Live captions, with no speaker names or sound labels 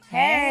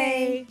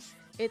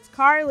It's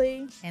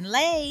Carly. And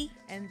Lay.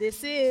 And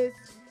this is...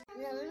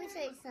 No, let me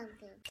say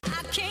something.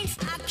 I can't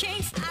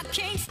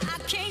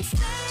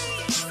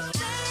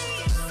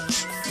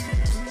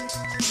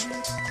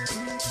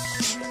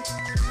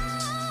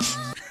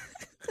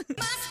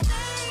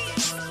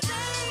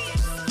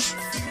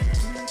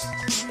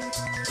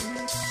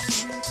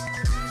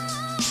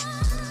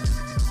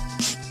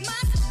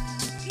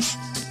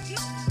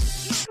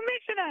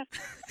Commissioner.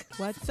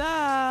 What's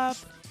up?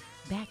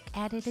 Back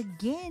at it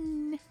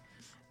again.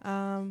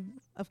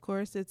 Of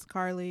course, it's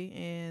Carly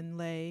and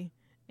Lay.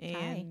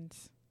 And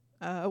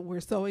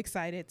we're so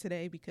excited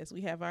today because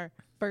we have our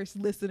first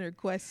listener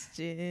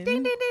question. Ding,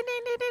 ding, ding,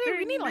 ding, ding, ding.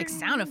 We need like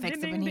sound effects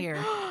up in here.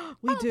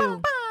 We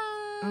do.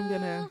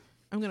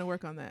 I'm gonna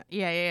work on that.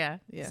 Yeah.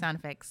 Sound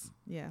effects.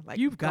 Yeah, like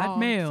you've got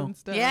mail and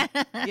stuff. Yeah.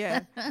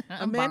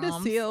 Amanda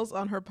Bombs. Seals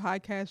on her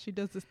podcast, she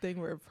does this thing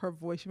where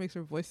she makes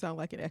her voice sound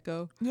like an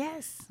echo.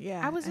 Yes.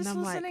 Yeah. I was and just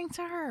I'm listening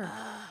to her.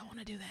 I want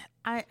to do that.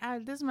 I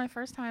this is my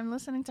first time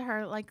listening to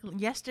her like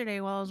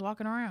yesterday while I was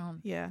walking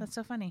around. Yeah. That's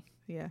so funny.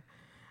 Yeah.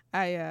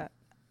 I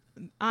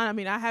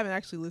mean, I haven't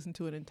actually listened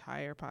to an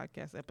entire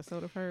podcast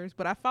episode of hers,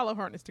 but I follow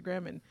her on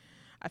Instagram, and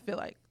I feel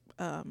like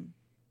I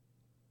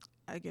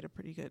get a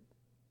pretty good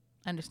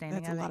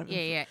Understanding That's of a lot it. of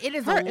Yeah. It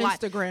is her a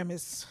lot. Instagram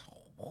is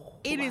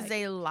It is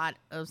a lot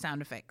of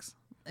sound effects,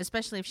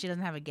 especially if she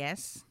doesn't have a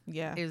guest.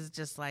 Yeah. It's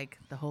just like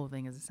the whole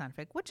thing is a sound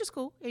effect, which is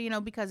cool,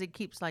 because it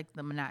keeps like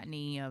the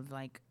monotony of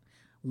like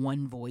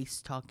one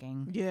voice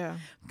talking Yeah.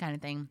 kind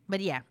of thing.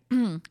 But yeah.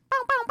 Bow,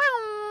 bow,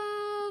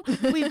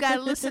 bow. We've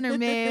got listener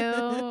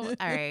mail.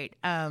 All right.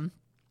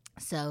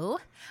 So,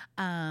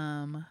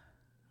 no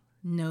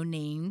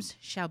names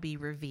shall be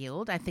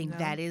revealed. I think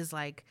that is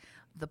like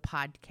the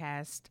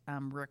podcast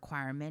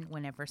requirement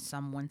whenever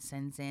someone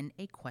sends in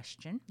a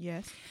question.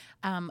 Yes.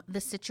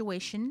 The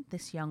situation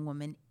this young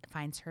woman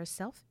finds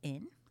herself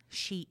in,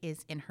 she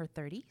is in her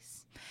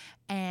 30s,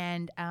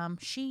 and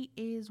she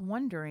is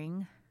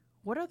wondering,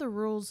 what are the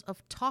rules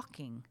of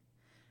talking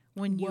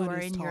when you are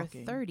in your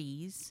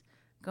 30s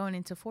going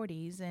into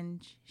 40s, and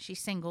she's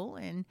single,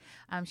 and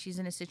she's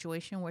in a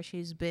situation where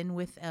she's been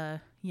with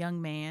a young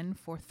man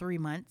for 3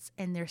 months,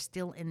 and they're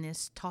still in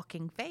this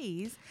talking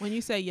phase. When you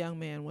say young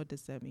man, what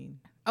does that mean?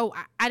 Oh,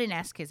 I didn't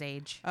ask his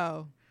age.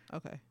 Oh,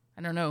 okay.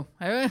 I don't know.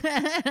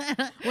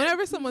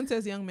 Whenever someone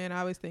says young man, I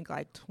always think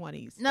like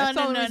 20s. No, that's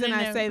the only reason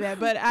I say that.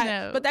 But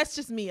No. that's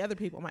just me. Other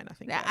people might not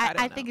think that. I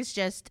don't know. think it's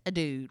just a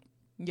dude.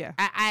 Yeah.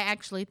 I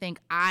actually think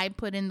I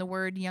put in the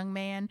word young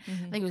man.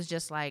 Mm-hmm. I think it was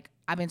just like,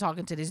 I've been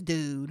talking to this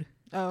dude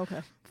Oh,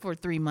 okay. for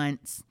 3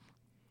 months.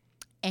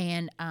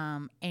 And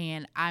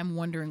I'm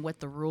wondering what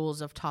the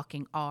rules of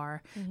talking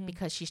are,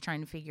 because she's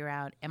trying to figure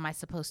out, am I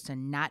supposed to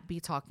not be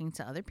talking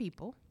to other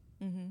people?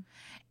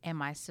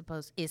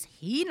 Is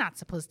he not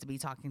supposed to be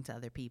talking to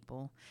other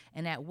people?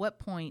 And at what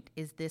point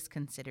is this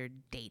considered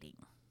dating?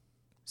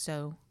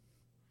 So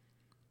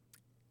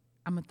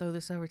I'm going to throw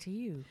this over to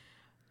you.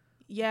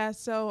 Yeah,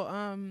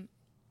 so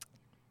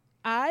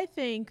I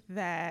think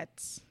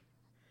that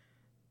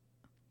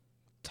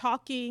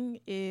talking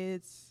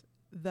is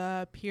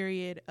the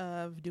period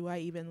of, do I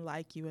even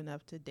like you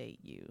enough to date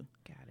you?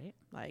 Got it.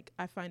 Like,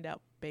 I find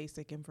out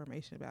basic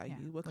information about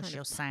you. What's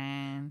your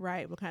sign?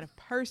 Right. What kind of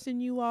person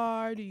you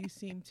are. Do you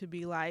seem to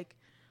be like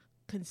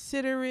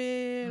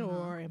considerate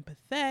or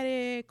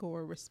empathetic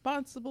or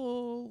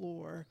responsible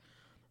or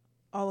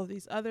all of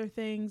these other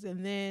things?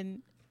 And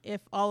then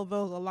if all of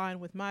those align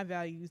with my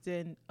values,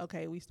 then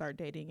okay, we start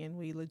dating and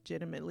we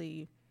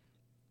legitimately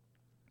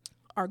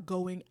are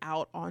going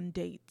out on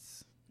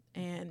dates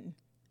and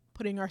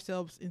putting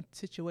ourselves in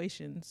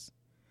situations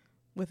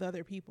with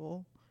other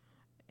people.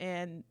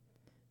 And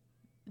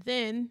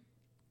then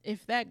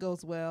if that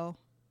goes well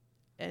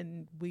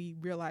and we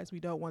realize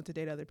we don't want to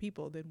date other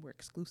people, then we're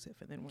exclusive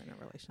and then we're in a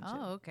relationship.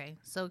 Oh, okay.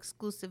 So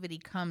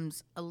exclusivity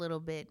comes a little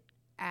bit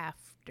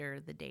after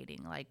the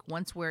dating. Like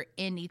once we're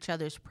in each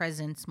other's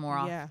presence more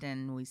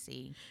often, we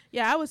see.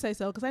 Yeah, I would say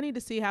so, because I need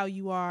to see how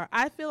you are.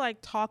 I feel like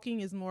talking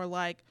is more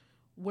like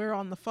we're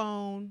on the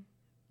phone.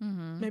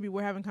 Maybe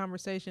we're having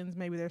conversations.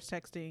 Maybe there's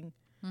texting.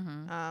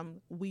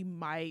 We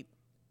might,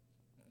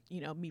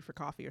 meet for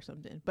coffee or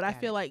something. But I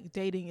feel like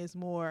dating is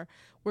more,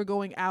 we're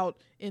going out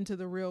into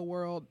the real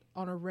world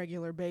on a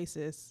regular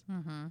basis.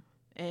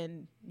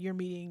 And you're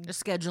meeting.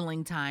 Just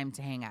scheduling time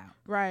to hang out.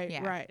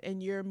 Right.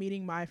 And you're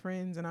meeting my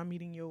friends and I'm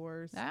meeting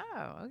yours.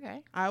 Oh,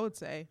 okay. I would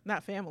say.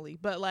 Not family,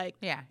 but like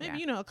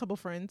maybe, a couple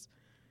friends.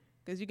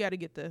 Because you got to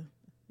get the,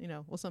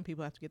 some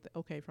people have to get the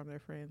okay from their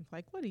friends.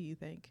 Like, what do you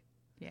think?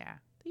 Yeah.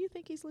 Do you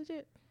think he's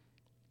legit?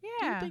 Yeah.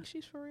 Do you think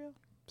she's for real?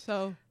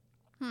 So,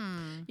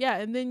 yeah.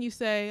 And then you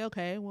say,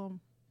 okay, well,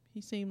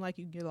 he seemed like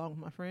you can get along with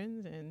my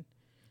friends and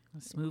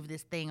let's move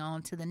this thing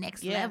on to the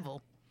next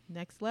level.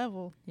 Next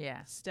level.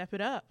 Yeah. Step it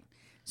up.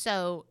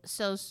 So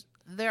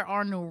there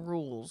are no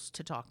rules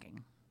to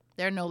talking.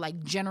 There are no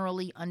like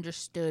generally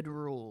understood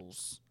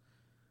rules.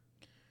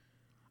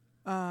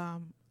 I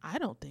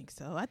don't think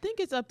so. I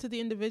think it's up to the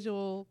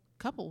individual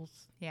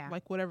couples. Yeah.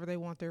 Like whatever they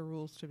want their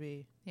rules to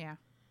be. Yeah.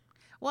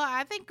 Well,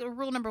 I think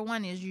rule number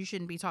 1 is you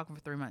shouldn't be talking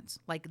for 3 months.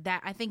 Like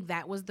that, I think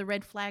that was the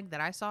red flag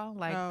that I saw.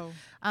 Like,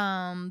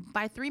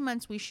 by 3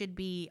 months, we should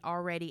be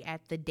already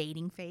at the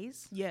dating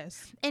phase.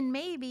 Yes. And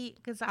maybe,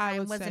 because I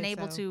wasn't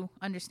able to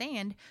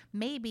understand,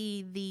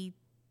 maybe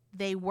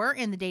they were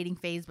in the dating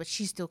phase, but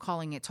she's still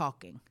calling it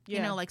talking. Yeah.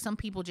 You know, like some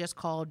people just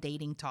call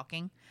dating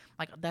talking.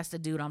 Like, that's the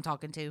dude I'm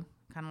talking to,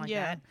 kind of like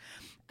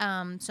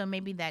that. So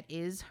maybe that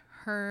is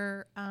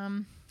her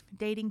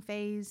dating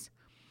phase.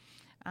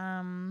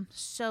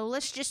 So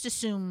let's just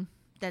assume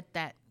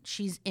that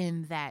she's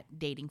in that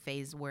dating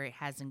phase where it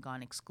hasn't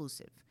gone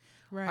exclusive.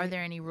 Right. Are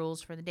there any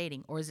rules for the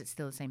dating, or is it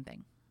still the same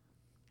thing?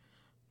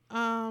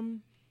 I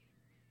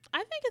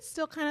think it's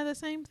still kind of the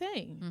same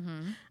thing.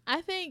 Mm-hmm.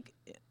 I think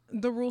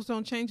the rules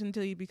don't change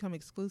until you become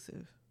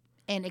exclusive.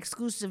 And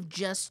exclusive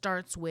just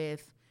starts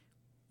with,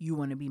 you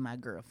want to be my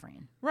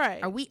girlfriend.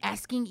 Right. Are we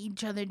asking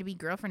each other to be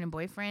girlfriend and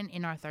boyfriend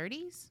in our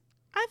 30s?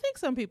 I think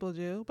some people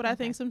do, but I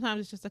think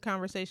sometimes it's just a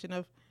conversation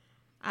of,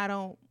 I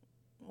don't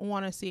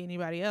want to see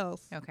anybody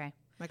else. Okay.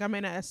 Like, I may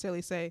not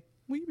necessarily say,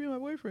 will you be my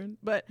boyfriend?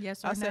 But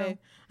Yes or I'll no? say,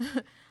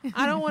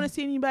 I don't want to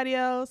see anybody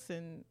else,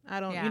 and I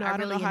don't, Yeah, I I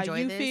don't really know how enjoy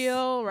you this.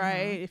 feel,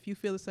 right? If you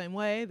feel the same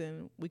way,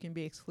 then we can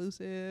be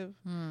exclusive.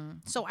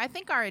 So I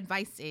think our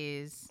advice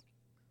is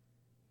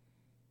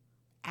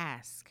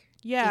ask.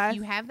 Yeah, If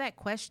you have that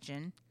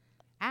question,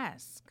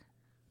 ask.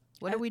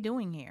 What are we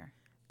doing here?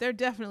 there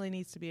definitely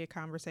needs to be a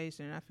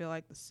conversation. And I feel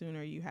like the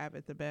sooner you have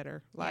it, the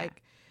better.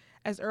 Like,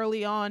 as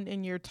early on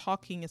in your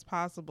talking as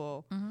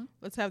possible,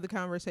 let's have the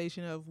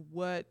conversation of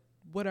what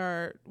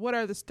are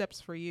the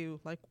steps for you?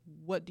 Like,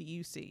 what do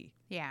you see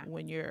Yeah.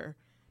 when you're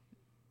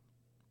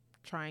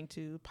trying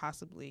to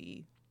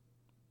possibly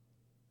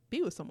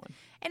be with someone?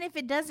 And if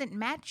it doesn't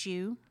match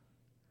you,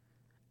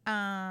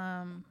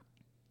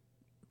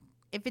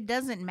 if it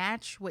doesn't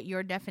match what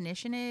your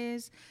definition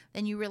is,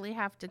 then you really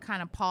have to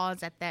kind of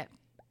pause at that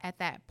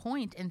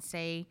point and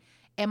say,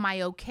 am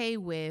I okay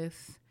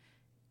with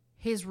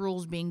his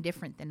rules being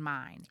different than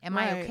mine? Am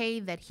I Right. okay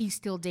that he's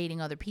still dating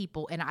other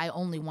people and I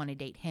only want to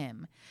date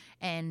him?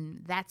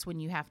 And that's when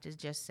you have to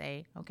just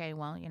say, okay,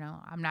 well,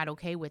 I'm not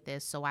okay with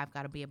this, so I've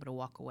got to be able to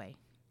walk away.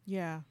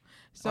 Yeah.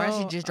 So, Or else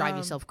you just drive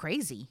yourself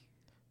crazy.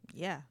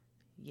 Yeah.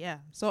 Yeah.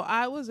 So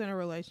I was in a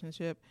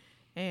relationship,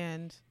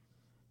 and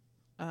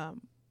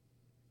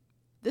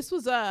this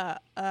was a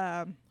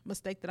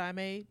mistake that I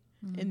made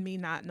in me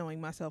not knowing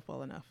myself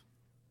well enough.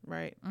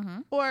 Right.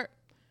 Or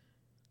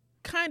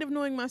kind of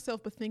knowing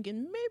myself, but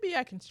thinking maybe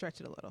I can stretch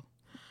it a little.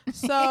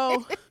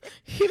 So,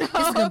 This is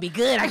going to be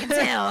good, I can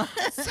tell.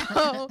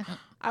 So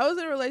I was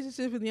in a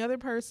relationship, and the other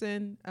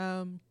person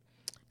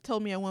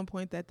told me at one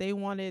point that they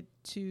wanted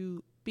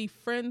to be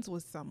friends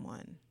with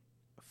someone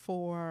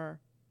for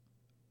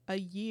a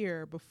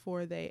year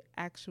before they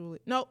actually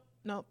no,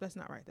 that's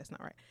not right.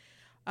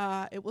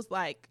 It was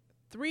like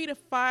 3 to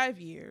 5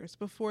 years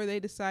before they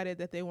decided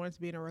that they wanted to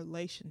be in a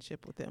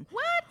relationship with them.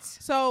 What?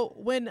 So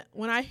when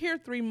I hear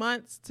 3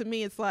 months, to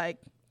me it's like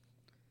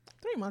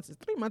 3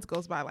 months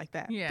goes by like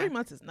that. Yeah. 3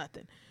 months is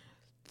nothing.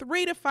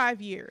 3 to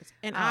 5 years.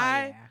 And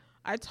I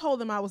told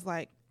them, I was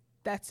like,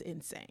 that's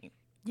insane.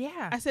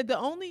 Yeah. I said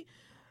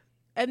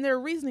and their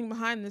reasoning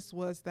behind this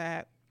was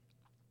that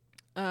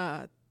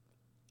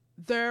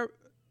the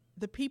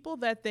people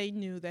that they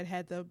knew that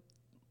had the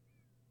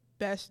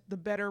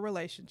better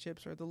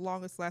relationships or the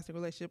longest lasting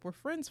relationship were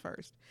friends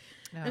first.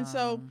 And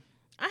so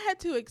I had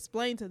to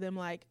explain to them,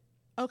 like,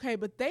 okay,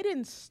 but they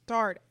didn't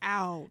start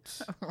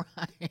out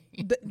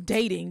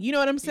dating. You know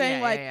what I'm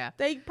saying?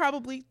 They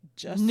probably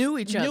just knew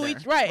each other.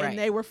 Right. And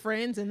they were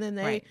friends, and then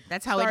they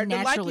That's how it started to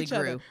like naturally each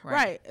other. grew.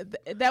 Right.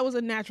 That was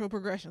a natural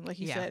progression, like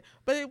you Yeah. said.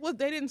 But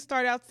they didn't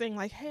start out saying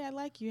like, hey, I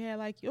like you. Hey, I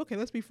like you. Okay,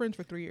 let's be friends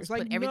for 3 years.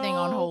 Like, Put everything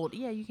on hold.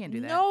 Yeah, you can't do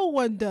that. No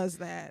one does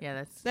that.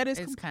 Yeah, that is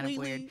it's kind of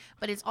weird. completely-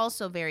 But it's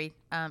also very,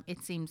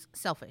 it seems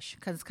selfish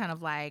because it's kind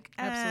of like,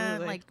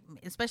 Absolutely. like,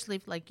 especially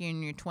if like you're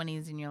in your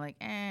 20s and you're like,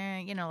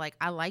 like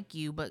I like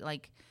you, but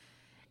like,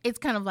 it's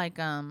kind of like,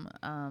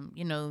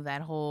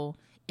 that whole,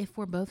 if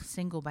we're both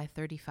single by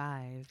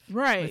 35,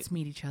 Right. let's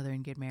meet each other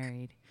and get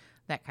married,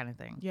 that kind of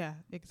thing. Yeah,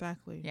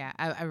 exactly. Yeah,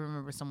 I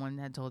remember someone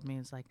had told me,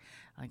 it's like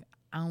I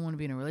don't want to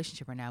be in a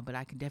relationship right now, but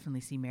I can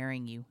definitely see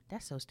marrying you.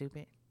 That's so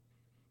stupid.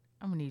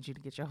 I'm gonna need you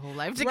to get your whole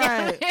life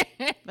together.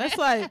 Right. That's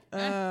like,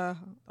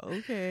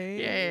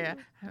 okay. Yeah.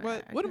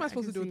 What am I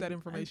supposed to can do with see- that I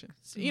information?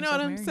 see You know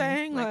what myself I'm marrying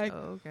saying? you. Like,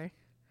 oh, okay.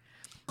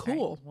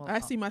 cool. well, I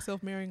see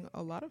myself marrying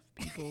a lot of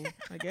people,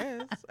 I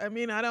guess. I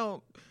mean, I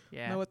don't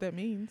Yeah, know what that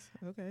means.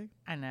 Okay.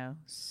 I know.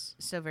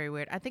 So very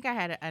weird. I think I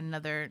had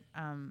another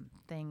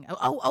thing.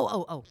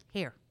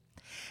 Here.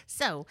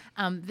 So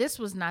this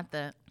was not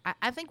the.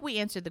 I think we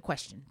answered the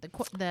question.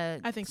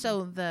 I think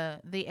so.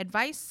 The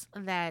advice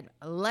that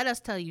let us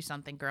tell you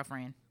something,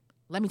 girlfriend.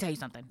 let me tell you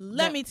something.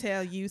 Let me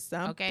tell you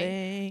something.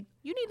 Okay.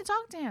 You need to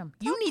talk to him.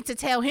 You need to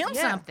tell him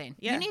something.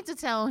 Yeah. You need to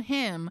tell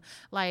him,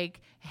 like,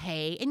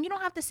 hey, and you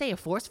don't have to say it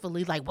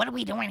forcefully, like, what are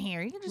we doing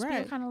here? You can just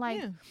be kind of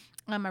like,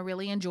 I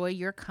really enjoy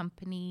your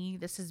company.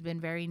 This has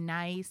been very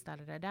nice. Da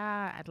da da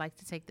da. I'd like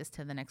to take this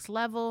to the next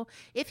level.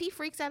 If he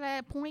freaks out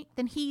at that point,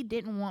 then he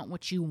didn't want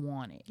what you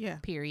wanted. Yeah.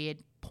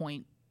 Period.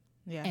 Point.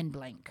 Yeah. And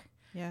blank.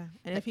 Yeah.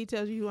 And if he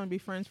tells you want to be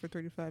friends for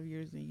 35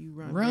 years, then you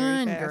run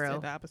very fast girl.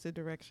 in the opposite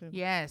direction.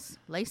 Yes.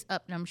 Lace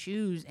up them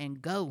shoes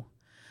and go.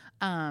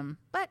 Yeah.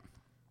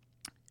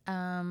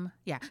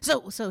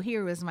 So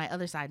here was my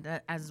other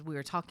side. As we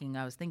were talking,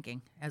 I was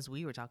thinking,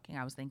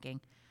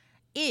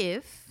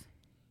 if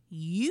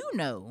you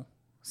know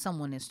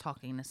someone is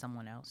talking to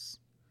someone else,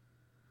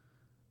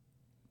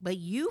 but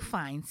you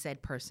find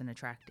said person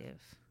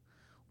attractive,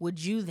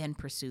 would you then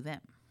pursue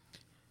them?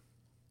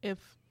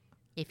 If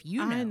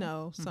you I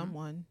know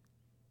someone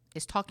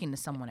is talking to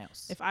someone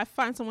else. If I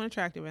find someone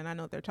attractive and I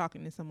know they're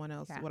talking to someone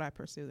else, would I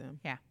pursue them?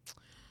 Yeah.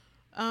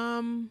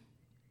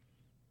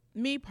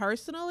 Me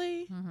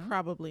personally,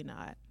 probably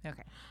not.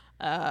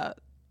 Okay.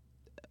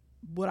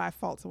 Would I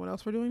fault someone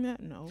else for doing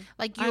that? No.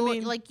 Like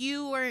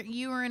you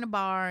were in a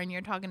bar and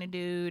you're talking to a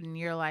dude and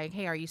you're like,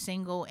 hey, are you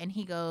single? And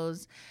he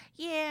goes,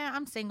 yeah,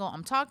 I'm single.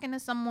 I'm talking to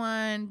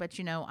someone, but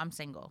I'm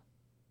single.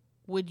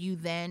 Would you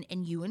then,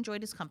 and you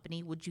enjoyed his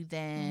company, would you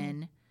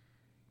then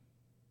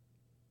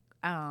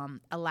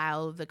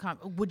allow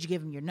would you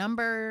give him your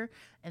number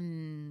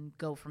and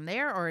go from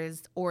there? Or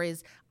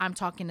is I'm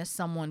talking to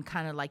someone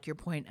kind of like your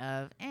point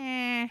of,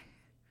 yeah,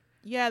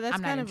 that's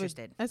I'm kind not of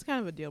interested. That's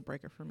kind of a deal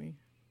breaker for me.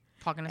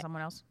 Talking to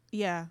someone else?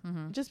 Yeah.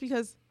 Just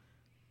because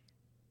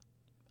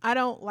I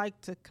don't like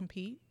to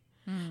compete.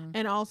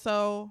 And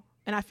also,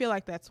 and I feel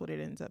like that's what it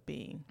ends up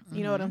being.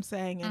 You know what I'm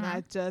saying? And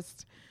I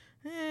just,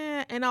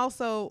 and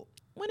also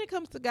when it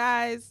comes to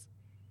guys,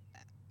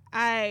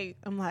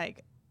 I'm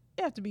like,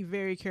 you have to be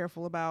very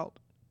careful about,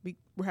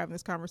 we're having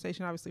this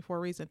conversation obviously for a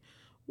reason.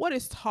 What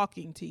is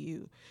talking to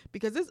you?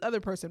 Because this other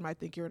person might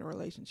think you're in a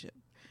relationship,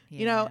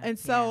 And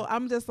so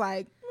I'm just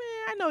like,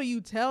 I know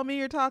you tell me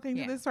you're talking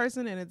to this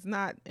person and it's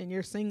not, and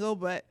you're single,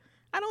 but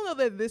I don't know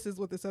that this is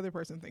what this other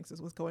person thinks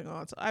is what's going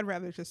on. So I'd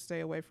rather just stay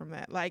away from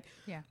that. Like,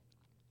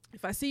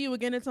 if I see you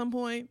again at some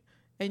point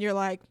and you're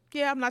like,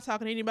 I'm not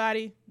talking to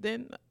anybody,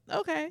 then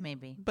okay.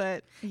 Maybe.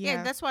 But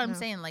yeah that's why I'm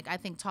saying, like, I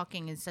think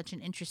talking is such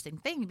an interesting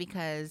thing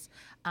because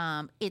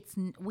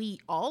we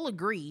all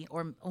agree,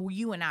 or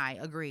you and I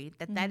agree,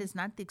 that is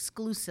not the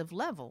exclusive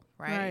level,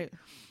 right?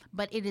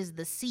 But it is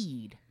the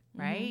seed.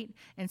 Right.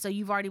 And so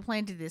you've already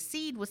planted this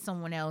seed with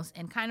someone else.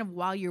 And kind of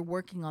while you're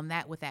working on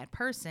that with that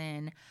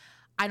person,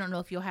 I don't know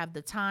if you'll have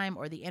the time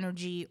or the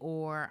energy,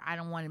 or I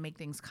don't want to make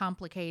things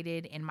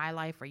complicated in my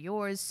life or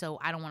yours. So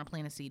I don't want to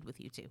plant a seed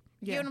with you too.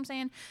 You know what I'm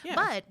saying? Yeah.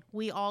 But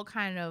we all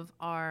kind of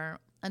are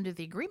under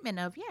the agreement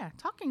of,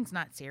 talking's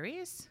not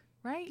serious.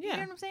 Right. Yeah. You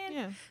know what I'm saying?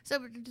 Yeah.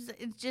 So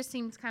it just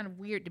seems kind of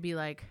weird to be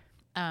like,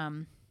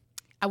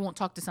 I won't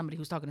talk to somebody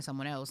who's talking to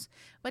someone else.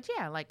 But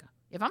like,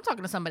 if I'm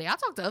talking to somebody, I'll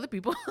talk to other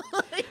people.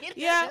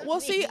 Well,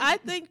 see, I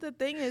think the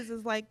thing is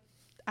like,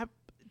 I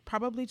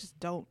probably just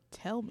don't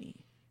tell me.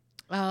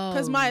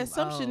 Because my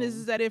assumption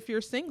is that if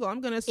you're single,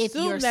 I'm going to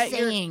assume that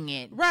you're saying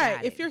it.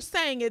 Right. If you're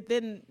saying it,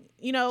 then,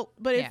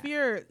 but if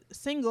you're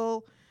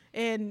single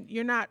and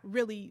you're not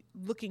really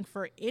looking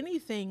for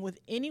anything with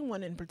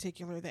anyone in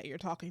particular that you're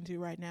talking to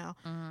right now,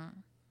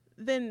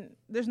 then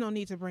there's no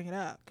need to bring it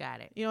up. Got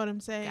it. You know what I'm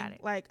saying? Got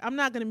it. Like, I'm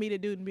not going to meet a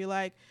dude and be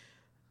like,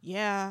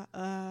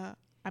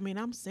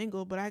 I'm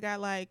single, but I got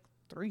like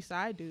 3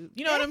 side dudes.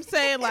 You know what I'm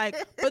saying? Like,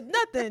 but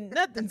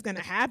nothing's going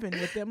to happen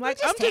with them. Like,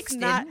 I'm just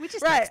not,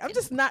 right. I'm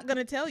just not going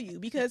to tell you,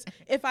 because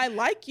if I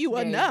like you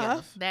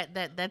enough, that's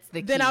the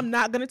key. Then I'm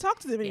not going to talk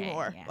to them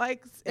anymore. Yeah.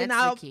 Like, and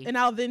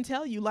I'll then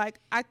tell you, like,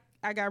 I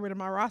got rid of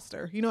my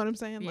roster. You know what I'm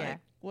saying? Yeah.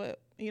 Like,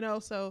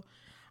 what, so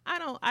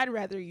I'd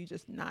rather you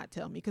just not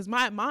tell me, because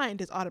my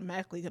mind is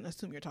automatically going to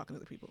assume you're talking to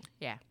other people.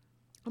 Yeah.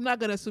 I'm not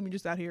going to assume you're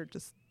just out here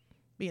just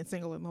being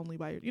single and lonely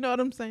by your, you know what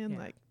I'm saying? Yeah.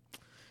 Like,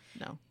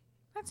 no.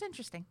 That's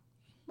interesting.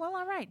 Well,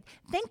 all right.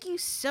 Thank you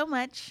so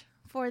much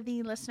for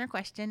the listener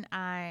question.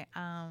 I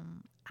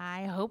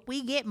hope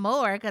we get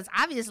more, because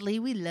obviously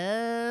we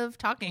love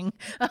talking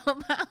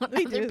about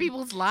other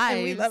people's lives.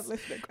 And we love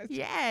listening questions.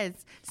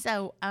 Yes.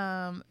 So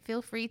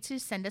feel free to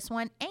send us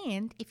one.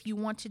 And if you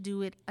want to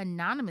do it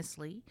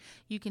anonymously,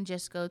 you can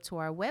just go to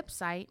our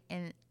website,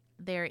 and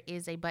there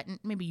is a button.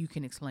 Maybe you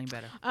can explain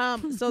better.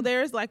 So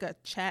there's like a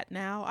chat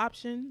now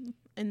option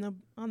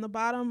on the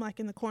bottom, like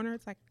in the corner.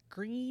 It's like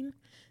green,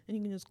 and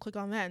you can just click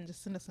on that and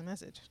just send us a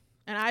message.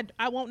 And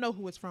I won't know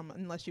who it's from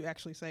unless you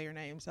actually say your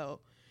name. So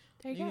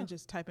you can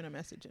just type in a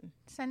message and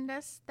send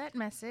us that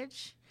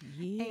message.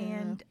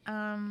 Yeah.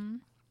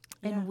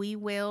 And we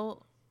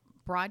will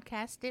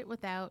broadcast it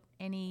without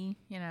any,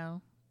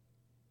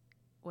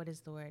 what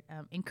is the word?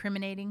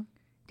 Incriminating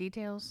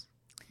details.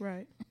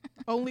 Right.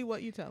 Only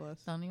what you tell us.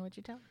 Only what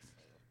you tell us.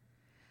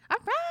 All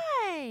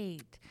right.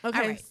 Okay.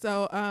 All right.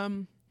 So,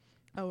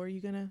 are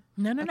you gonna?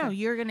 No.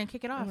 You're gonna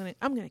kick it off.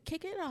 I'm gonna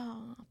kick it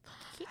off.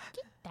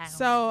 Down.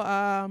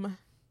 So,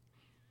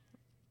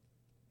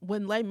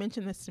 when Lay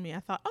mentioned this to me, I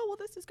thought, oh, well,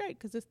 this is great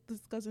because this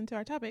goes into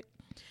our topic,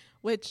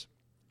 which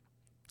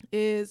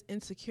is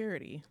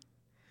insecurity.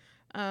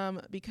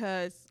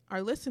 Because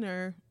our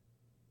listener,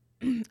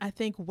 I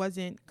think,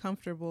 wasn't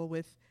comfortable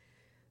with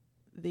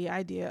the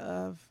idea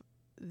of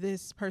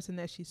this person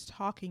that she's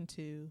talking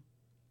to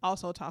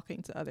also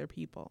talking to other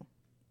people.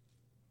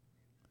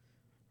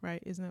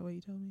 Right? Isn't that what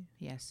you told me?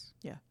 Yes.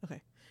 Yeah.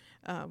 Okay.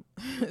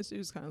 She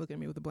was kind of looking at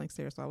me with a blank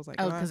stare, so I was like,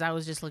 Oh, because I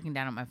was just looking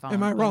down at my phone.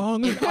 am I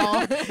wrong? In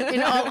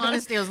all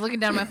honesty, I was looking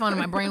down at my phone and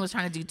my brain was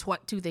trying to do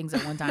two things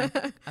at one time.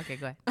 Okay,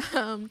 go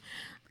ahead.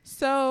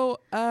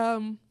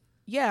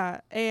 Yeah,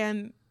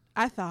 and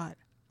I thought,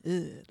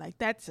 ugh, like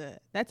that's a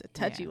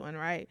touchy one,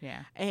 right?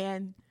 Yeah.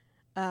 And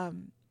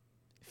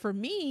for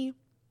me,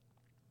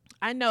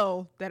 I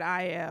know that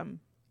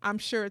I'm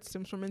sure it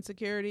stems from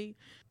insecurity.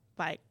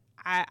 Like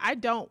I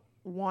don't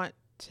want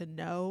to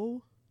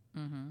know.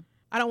 Mm-hmm.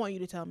 I don't want you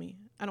to tell me.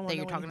 I don't want that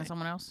you're know talking anything. to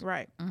someone else.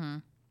 Right. Mm-hmm.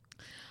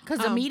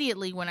 Because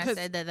immediately when I 'cause-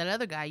 said that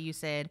other guy, you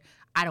said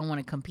I don't want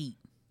to compete.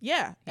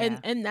 Yeah. Yeah.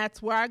 And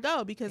that's where I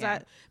go because Yeah.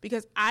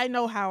 I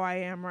know how I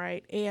am,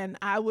 right? And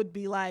I would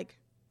be like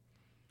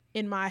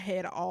in my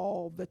head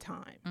all the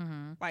time.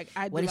 Mm-hmm. Like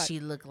I'd What be does like, she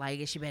look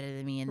like? Is she better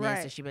than me in this?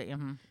 Right. Is she better?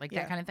 Like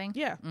Yeah. that kind of thing?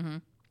 Yeah. Mm-hmm.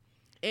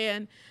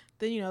 And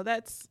then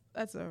that's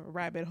a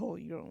rabbit hole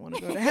you don't want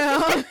to go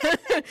down.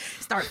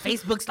 Start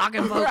Facebook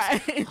stalking folks.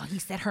 Right. Oh, he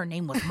said her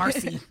name was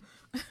Marcy.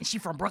 Is she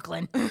from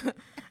Brooklyn?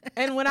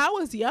 And when I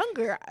was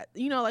younger,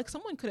 like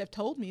someone could have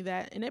told me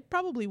that and it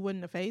probably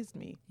wouldn't have fazed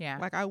me. Yeah.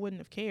 Like I wouldn't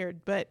have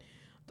cared. But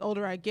the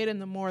older I get and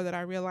the more that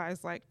I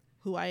realize like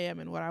who I am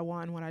and what I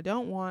want and what I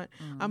don't want,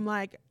 I'm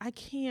like,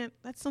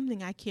 that's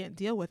something I can't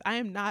deal with. I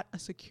am not a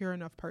secure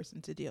enough person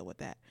to deal with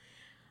that.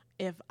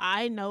 If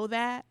I know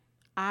that,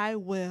 I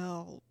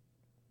will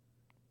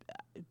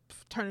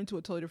turn into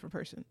a totally different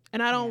person.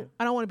 And I don't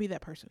want to be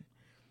that person.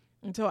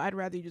 And so I'd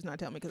rather you just not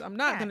tell me because I'm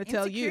not going to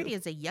tell you. Insecurity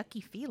is a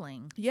yucky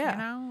feeling. Yeah. You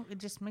know, it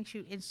just makes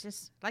you, it's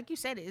just, like you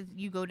said,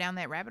 you go down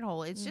that rabbit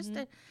hole. It's just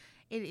it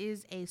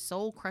is a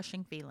soul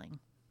crushing feeling.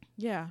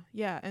 Yeah.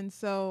 Yeah. And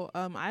so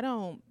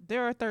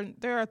there are 30.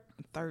 There are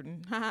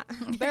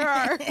There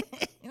are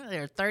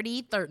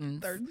 30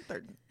 30s.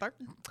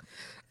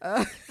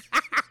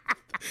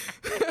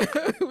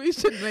 We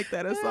should make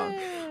that a song.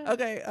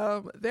 Okay.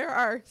 There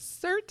are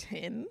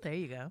certain There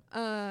you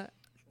go.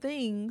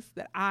 things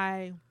that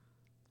I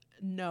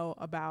know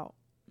about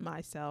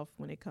myself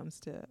when it comes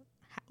to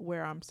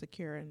where I'm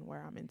secure and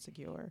where I'm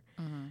insecure.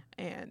 Mm-hmm.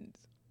 And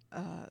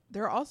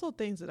there are also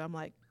things that I'm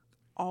like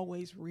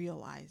always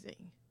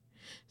realizing.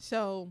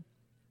 So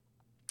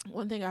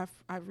one thing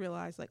I've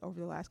realized like over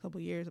the last couple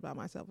of years about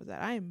myself is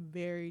that I am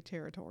very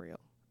territorial.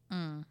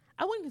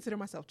 I wouldn't consider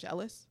myself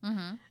jealous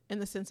in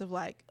the sense of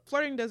like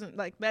flirting doesn't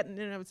like that in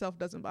and of itself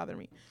doesn't bother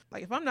me.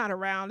 Like if I'm not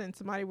around and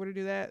somebody were to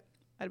do that,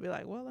 I'd be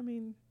like, well, I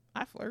mean,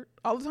 I flirt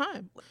all the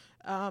time.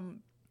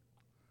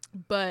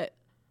 But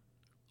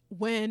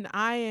when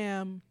I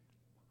am,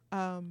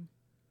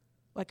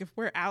 like if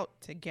we're out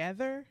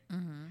together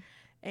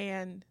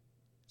and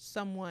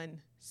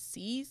someone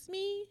sees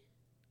me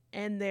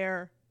and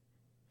they're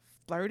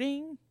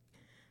flirting,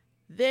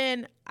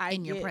 then I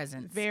in your get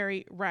presence.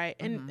 very right.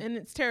 And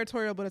it's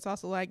territorial, but it's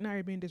also like, now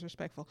you're being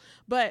disrespectful.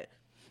 But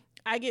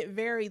I get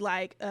very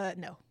like,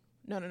 no,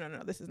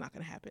 this is not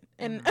going to happen.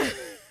 And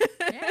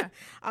Yeah.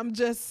 I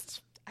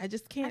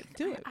just can't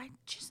do it. I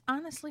just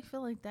honestly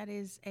feel like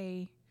that's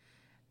a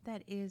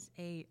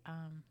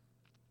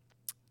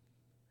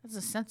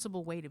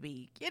sensible way to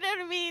be. You know what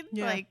I mean?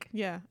 Yeah. Like,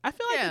 yeah. I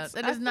feel like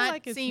that I does feel not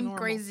like it's seem normal.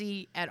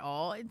 crazy at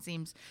all. It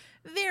seems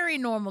very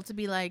normal to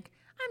be like,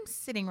 I'm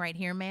sitting right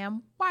here,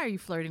 ma'am. Why are you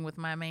flirting with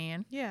my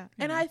man? Yeah.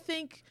 And I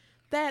think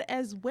that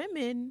as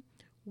women,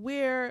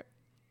 we're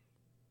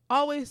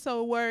always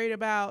so worried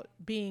about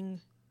being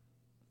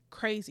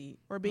crazy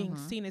or being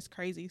seen as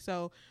crazy.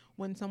 So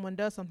when someone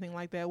does something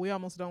like that, we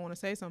almost don't want to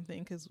say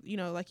something because,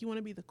 like you want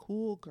to be the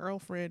cool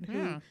girlfriend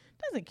who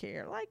doesn't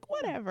care. Like,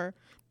 whatever.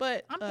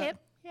 But I'm hip.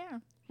 Yeah.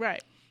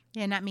 Right.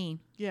 Yeah, not me.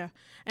 Yeah.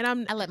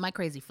 And I let my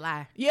crazy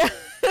fly. yeah.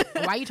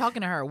 Why are you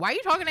talking to her? Why are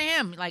you talking to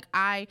him? Like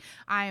I'm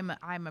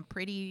a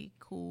pretty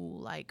cool,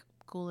 like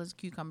cool as a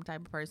cucumber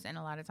type of person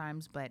a lot of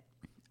times, but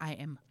I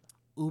am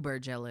uber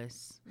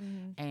jealous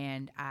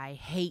and I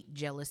hate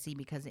jealousy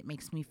because it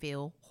makes me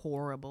feel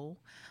horrible.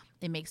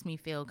 It makes me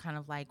feel kind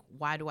of like,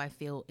 why do I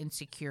feel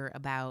insecure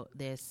about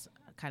this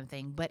kind of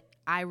thing? But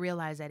I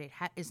realize that it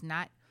is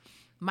not,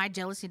 my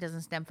jealousy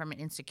doesn't stem from an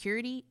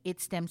insecurity.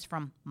 It stems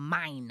from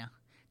mine.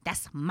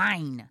 That's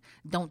mine.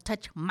 Don't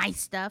touch my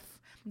stuff.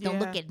 Don't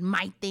look at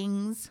my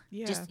things.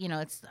 Yeah. Just,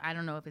 it's, I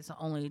don't know if it's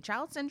only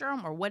child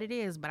syndrome or what it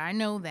is, but I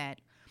know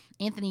that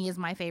Anthony is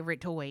my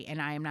favorite toy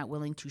and I am not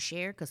willing to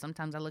share because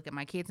sometimes I look at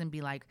my kids and be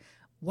like,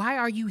 why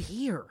are you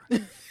here?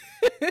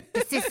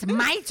 This is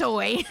my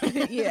toy.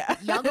 Yeah.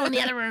 Y'all go in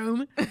the other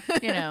room,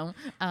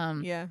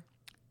 Yeah.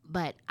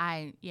 But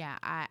I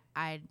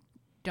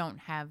don't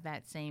have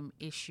that same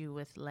issue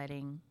with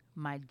letting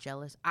my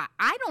jealous.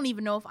 I don't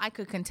even know if I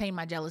could contain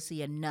my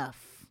jealousy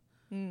enough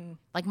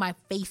Like my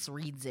face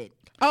reads it.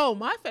 Oh,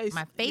 my face.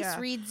 My face yeah.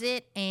 reads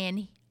it,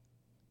 and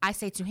I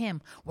say to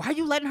him, "Why are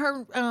you letting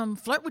her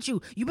flirt with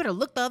you? You better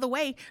look the other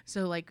way."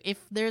 So like, if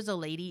there's a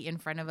lady in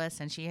front of us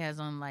and she has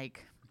on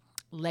like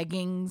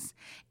leggings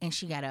and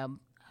she got a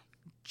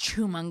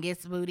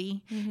humongous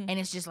booty and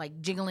it's just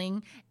like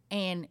jiggling,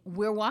 and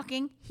we're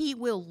walking, he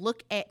will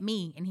look at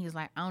me and he's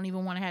like, "I don't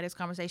even want to have this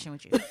conversation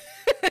with you."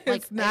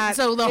 Like, not-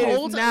 so the it is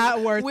whole time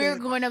not worth we're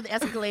it. going up the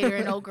escalator,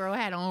 and old girl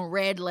had on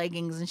red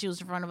leggings, and she was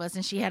in front of us,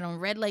 and she had on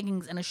red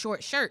leggings and a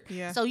short shirt,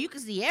 Yeah. so you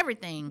could see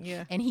everything.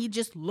 Yeah. And he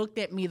just looked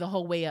at me the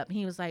whole way up.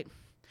 He was like,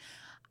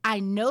 "I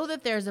know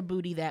that there's a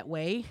booty that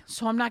way,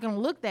 so I'm not going to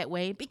look that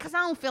way because I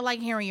don't feel like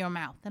hearing your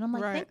mouth." And I'm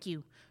like, Right. "Thank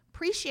you,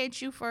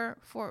 appreciate you for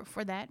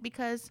that,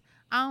 because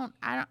I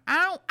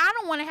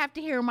don't want to have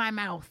to hear my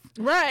mouth."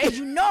 Right. 'Cause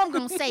you know I'm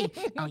gonna say,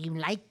 "Oh, you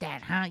like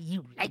that, huh?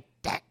 You like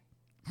that."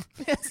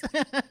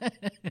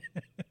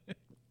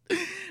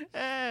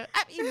 I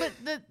mean,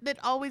 but that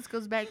always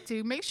goes back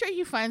to make sure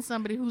you find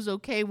somebody who's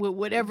okay with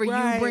whatever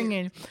Right. you bring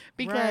in,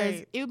 because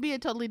Right. it would be a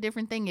totally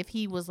different thing if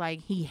he was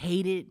like, he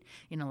hated,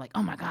 like,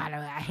 "Oh my God,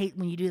 I hate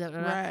when you do that."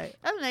 Right.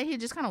 Other than that, he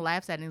just kind of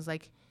laughs at it and is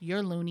like,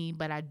 "You're loony,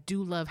 but I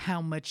do love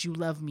how much you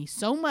love me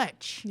so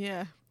much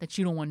Yeah. that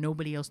you don't want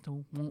nobody else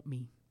to want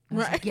me." And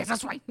I was Right. like, "Yes,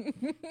 that's right."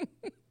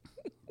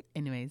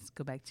 Anyways,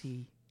 go back to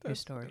your That's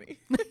story.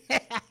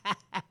 funny.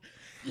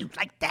 You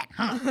like that,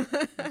 huh?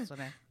 That's what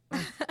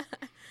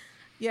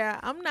Yeah,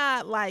 I'm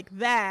not like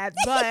that,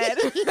 but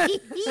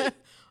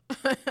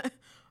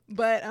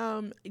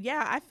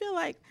yeah, I feel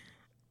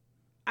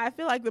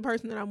like the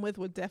person that I'm with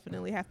would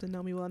definitely have to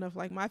know me well enough.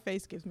 Like, my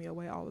face gives me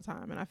away all the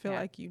time, and I feel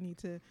Yeah. like you need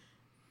to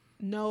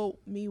know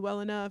me well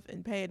enough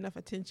and pay enough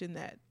attention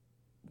that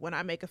when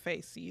I make a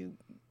face, you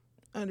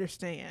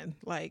understand.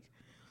 Like,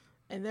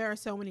 and there are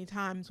so many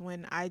times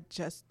when I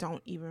just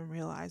don't even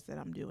realize that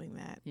I'm doing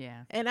that.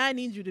 Yeah. And I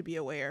need you to be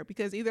aware,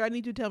 because either I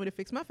need you to tell me to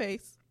fix my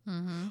face,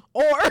 Mm-hmm.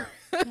 or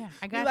Yeah,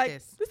 I be got like,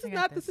 this. this I is got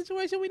not this. the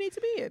situation we need to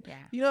be in.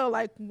 Yeah.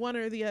 Like one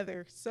or the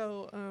other.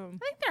 So, I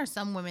think there are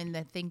some women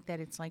that think that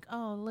it's like,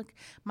 "Oh, look,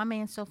 my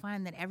man's so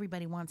fine that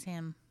everybody wants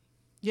him."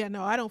 yeah,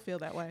 no, I don't feel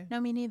that way. No,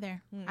 me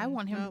neither. I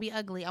want him to Nope. be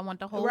ugly. I want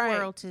the whole Right.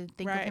 world to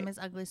think of him Right. as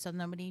ugly, so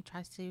nobody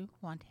tries to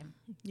want him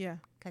Yeah,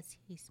 because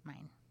he's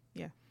mine.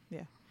 yeah.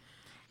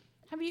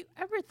 Have you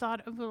ever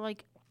thought of,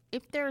 like,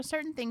 if there are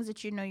certain things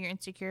that you know you're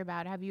insecure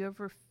about, have you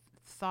ever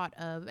thought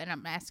of, and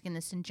I'm asking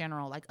this in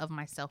general, like of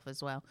myself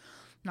as well,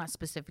 not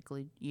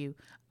specifically you,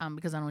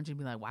 because I don't want you to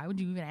be like, "Why would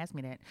you even ask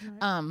me that?"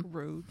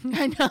 Rude.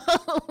 I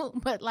know,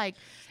 but like,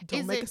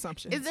 Don't is make it-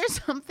 assumptions. Is there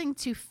something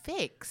to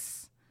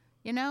fix?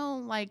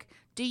 Like,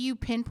 do you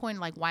pinpoint,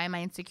 like, why am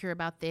I insecure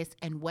about this,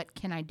 and what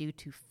can I do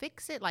to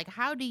fix it? Like,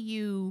 how do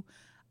you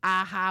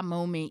aha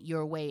moment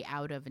your way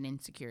out of an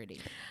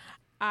insecurity?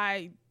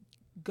 I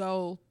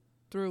go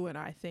through and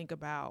I think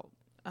about,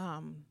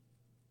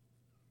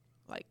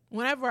 like,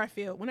 whenever I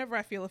feel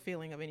a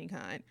feeling of any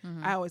kind,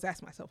 I always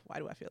ask myself, why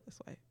do I feel this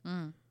way?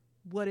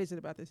 What is it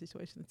about this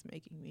situation that's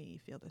making me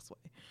feel this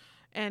way?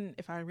 And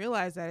if I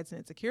realize that it's an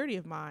insecurity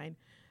of mine,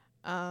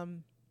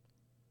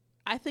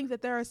 I think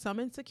that there are some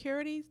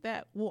insecurities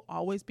that will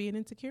always be an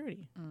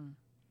insecurity.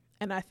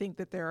 And I think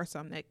that there are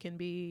some that can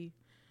be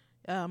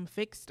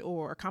fixed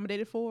or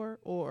accommodated for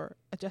or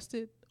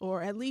adjusted,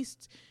 or at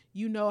least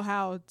you know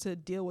how to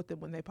deal with them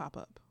when they pop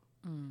up.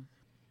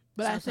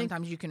 But So I think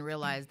sometimes you can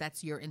realize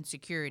that's your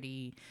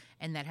insecurity,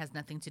 and that has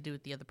nothing to do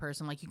with the other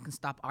person. Like, you can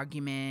stop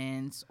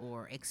arguments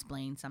or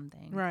explain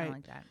something, kinda Right.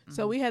 like that.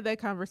 So we had that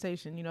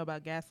conversation,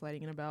 about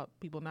gaslighting and about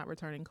people not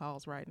returning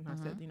calls, right? And I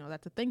said,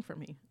 that's a thing for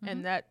me.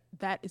 And that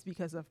is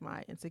because of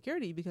my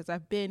insecurity, because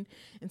I've been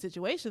in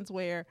situations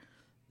where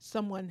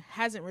someone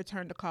hasn't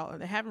returned a call and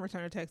they haven't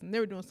returned a text and they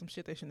were doing some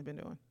shit they shouldn't have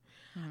been doing.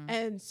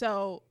 And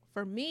so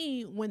for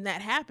me, when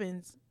that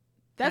happens,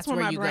 that's where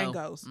my you brain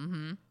go. goes.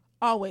 Mm-hmm.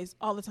 Always,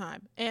 all the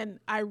time. And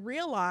I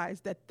realize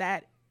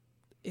that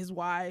is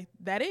why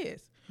that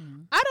is.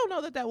 I don't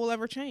know that will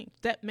ever change.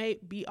 That may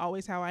be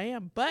always how I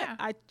am, but Yeah.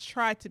 I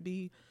try to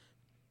be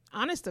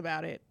honest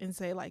about it and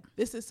say, like,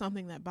 this is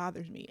something that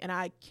bothers me. And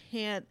I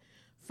can't,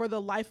 for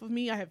the life of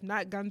me, I have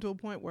not gotten to a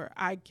point where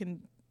I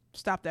can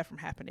stop that from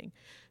happening.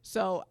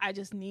 So I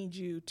just need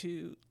you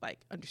to, like,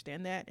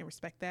 understand that and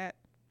respect that.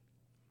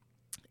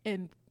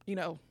 And,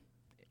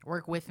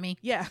 Work with me.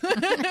 yeah.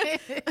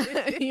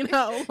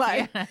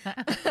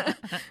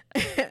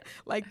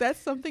 Like, that's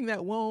something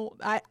that won't,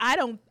 I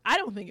don't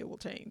think it will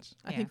change.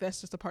 I think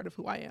that's just a part of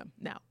who I am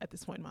now at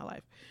this point in my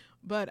life.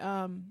 But,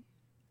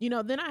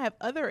 then I have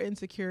other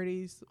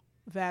insecurities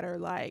that are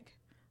like,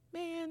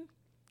 man,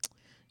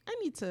 I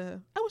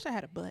wish I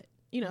had a butt,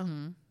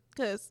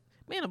 because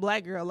being a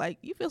black girl, like,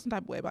 you feel some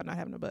type of way about not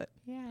having a butt.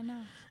 Yeah, I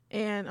know.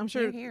 And I'm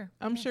sure, Here.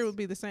 I'm sure it would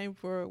be the same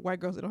for white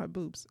girls that don't have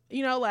boobs,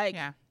 like,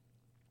 Yeah.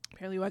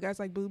 apparently white guys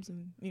like boobs,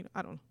 and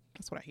I don't know.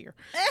 That's what I hear.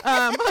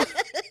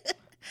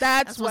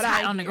 That's What's what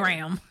hot I on the hear.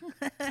 gram.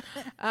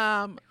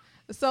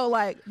 So,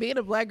 like, being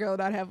a black girl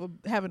not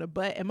having a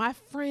butt, and my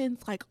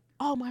friends, like,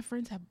 all my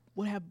friends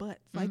would have butts,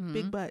 like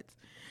big butts,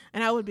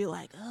 and I would be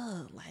like,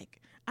 oh,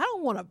 like, I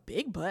don't want a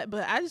big butt,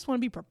 but I just want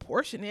to be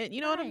proportionate.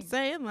 You know what I'm Right.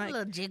 saying? Like a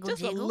little jiggle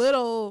just jiggle.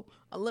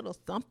 a little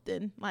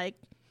something. Like,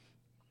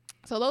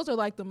 so those are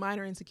like the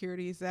minor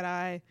insecurities that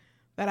I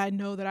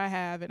know that I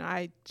have, and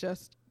I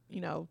just,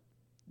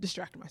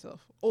 distract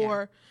myself.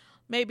 Or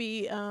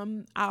maybe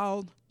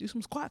I'll do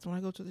some squats when I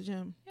go to the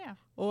gym. Yeah.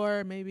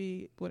 Or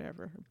maybe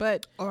whatever.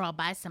 But Or I'll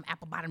buy some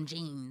apple bottom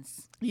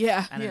jeans.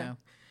 yeah, I don't know.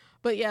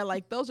 But yeah,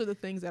 like those are the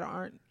things that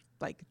aren't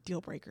like deal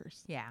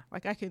breakers. Yeah.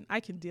 Like I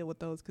can deal with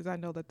those because I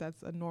know that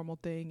that's a normal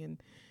thing,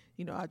 and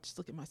I just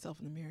look at myself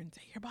in the mirror and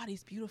say, "Your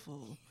body's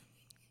beautiful,"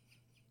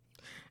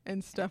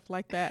 and stuff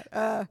like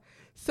that.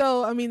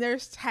 So I mean,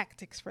 there's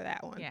tactics for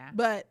that one. Yeah.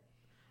 But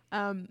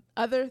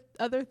other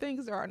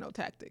things, there are no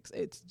tactics.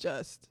 It's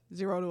just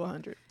 0 to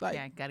 100. Like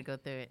Yeah, got to go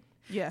through it.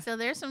 yeah. So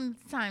there's some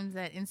times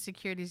that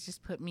insecurities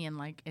just put me in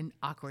like an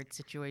awkward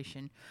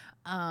situation.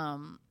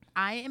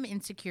 I am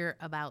insecure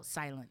about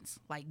silence,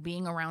 like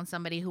being around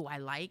somebody who I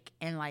like,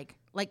 and like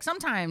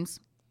sometimes,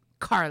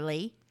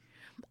 Carly,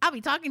 I'll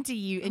be talking to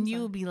you and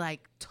you'll be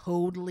like,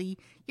 totally,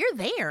 you're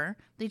there,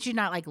 that you're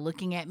not like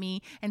looking at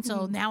me. And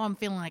so now I'm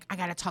feeling like I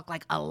got to talk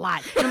like a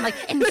lot. And I'm like,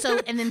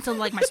 so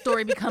like my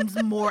story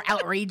becomes more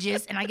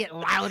outrageous and I get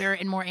louder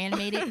and more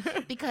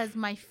animated because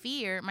my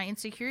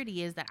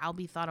insecurity is that I'll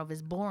be thought of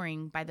as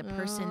boring by the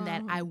person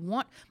that I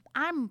want.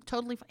 I'm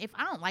totally, if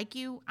I don't like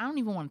you, I don't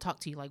even want to talk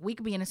to you. Like we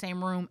could be in the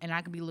same room and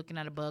I could be looking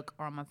at a book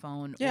or on my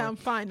phone. Yeah, or I'm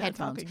fine not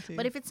headphones. talking to you.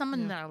 But if it's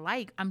someone that I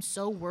like, I'm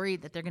so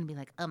worried that they're going to be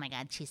like, oh my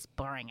God, she's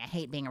boring. I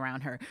hate being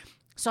around her.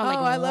 So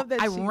I love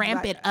that I she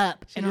ramp it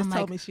up. She And just I'm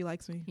told like, me she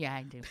likes me. yeah,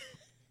 I do.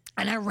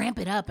 And I ramp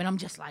it up and I'm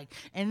just like,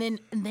 and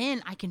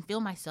then I can feel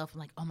myself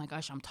like, oh my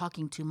gosh, I'm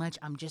talking too much.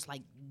 I'm just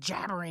like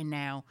jabbering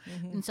now.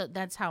 And so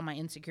that's how my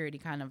insecurity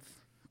kind of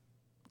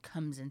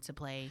comes into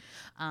play.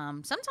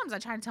 Sometimes I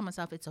try to tell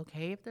myself it's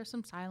okay if there's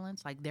some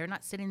silence. Like they're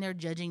not sitting there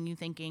judging you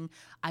thinking,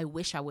 I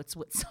wish I was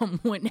with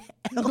someone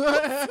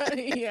else.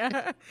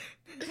 Yeah.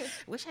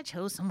 Wish I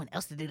chose someone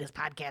else to do this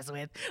podcast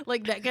with.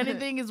 Like that kind of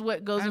thing is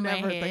what goes I in my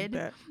never think head.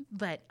 that.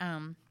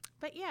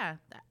 But yeah,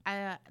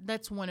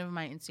 that's one of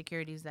my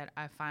insecurities that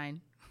I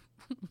find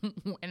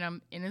when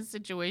I'm in a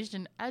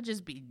situation. I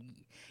just be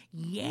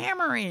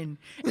yammering,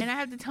 and I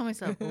have to tell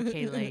myself,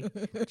 okay,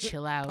 like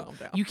chill out. Calm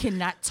down. You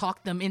cannot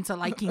talk them into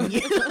liking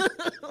you.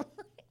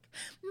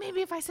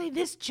 Maybe if I say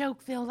this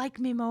joke, they'll like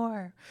me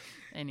more.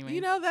 Anyway,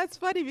 That's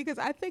funny because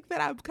I think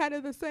that I'm kind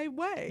of the same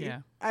way.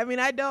 Yeah. I mean,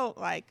 I don't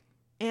like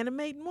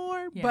animate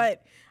more, Yeah.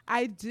 but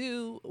I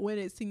do when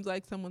it seems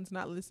like someone's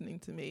not listening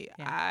to me.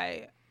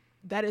 Yeah.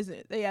 That's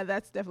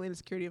definitely an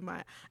insecurity of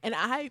mine. And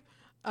I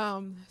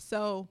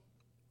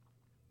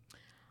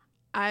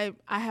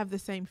have the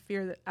same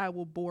fear that I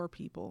will bore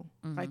people,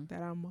 like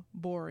that I'm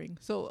boring.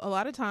 So a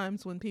lot of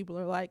times when people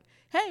are like,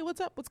 hey, what's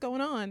up? What's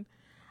going on?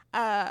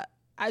 I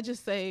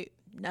just say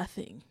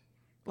nothing.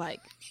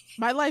 Like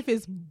my life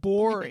is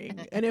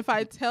boring. And if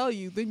I tell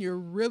you, then you're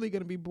really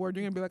going to be bored.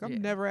 You're going to be like,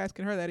 I'm never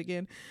asking her that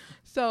again.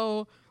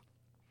 So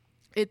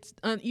it's,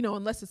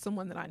 unless it's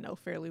someone that I know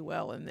fairly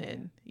well, and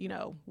then,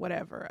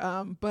 whatever.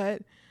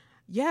 But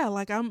yeah,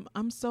 like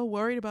I'm so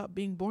worried about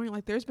being boring.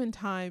 Like there's been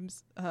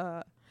times,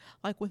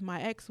 like with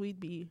my ex, we'd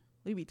be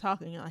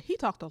talking. He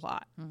talked a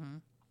lot,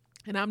 and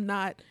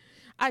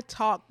I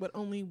talk, but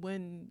only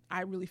when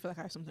I really feel like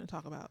I have something to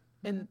talk about.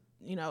 And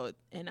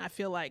and I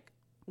feel like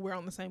we're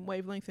on the same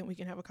wavelength and we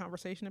can have a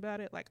conversation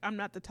about it. Like I'm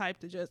not the type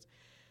to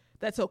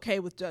that's okay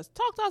with just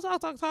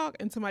talk,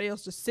 and somebody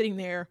else just sitting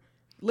there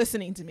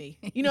listening to me.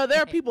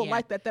 There are people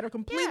like that are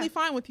completely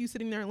fine with you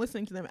sitting there and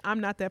listening to them.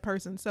 I'm not that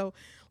person. So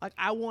like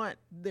I want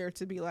there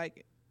to be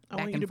like, I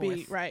want you to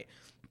be right.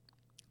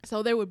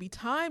 So there would be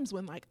times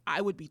when like I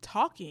would be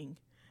talking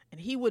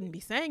and he wouldn't be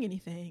saying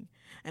anything,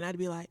 and I'd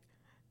be like,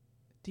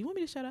 do you want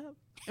me to shut up?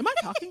 Am I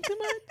talking too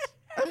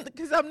much?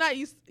 Because I'm not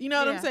used,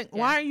 what I'm saying? Yeah.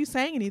 Why aren't you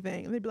saying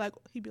anything? And he'd be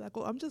like,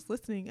 well, I'm just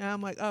listening. And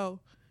I'm like, oh,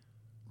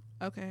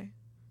 okay.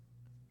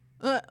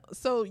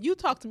 So you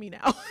talk to me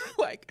now.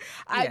 Like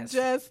I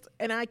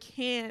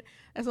can't,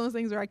 that's one of those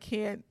things where I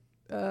can't,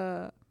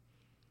 I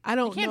don't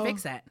know. You can't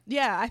fix that.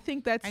 Yeah, I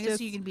think that's I guess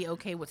you can be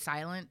okay with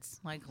silence,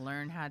 like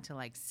learn how to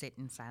like sit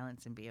in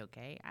silence and be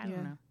okay. I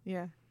don't know.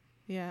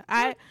 Yeah.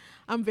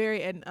 I'm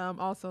very, and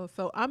also,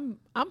 so I'm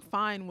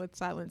fine with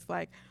silence.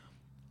 Like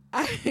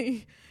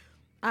I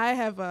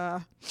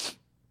have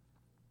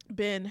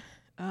been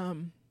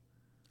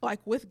like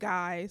with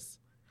guys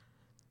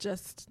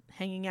just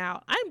hanging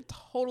out. I'm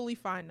totally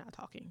fine not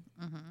talking.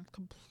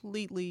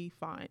 Completely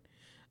fine.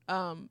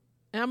 And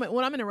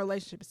when I'm in a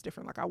relationship, it's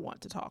different. Like I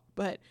want to talk,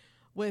 but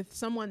with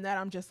someone that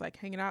I'm just like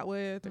hanging out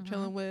with or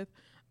chilling with,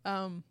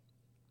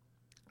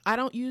 I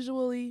don't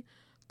usually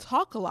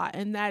talk a lot,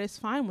 and that is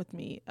fine with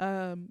me.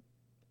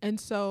 And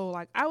so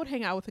like I would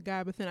hang out with a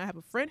guy, but then I have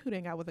a friend who'd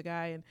hang out with a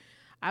guy, and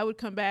I would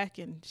come back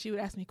and she would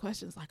ask me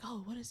questions like,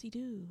 oh, what does he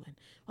do? And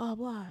blah,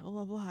 blah, blah,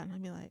 blah, blah. And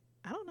I'd be like,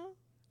 I don't know.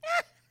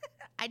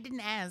 I didn't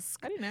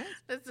ask.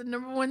 That's the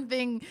number one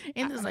thing.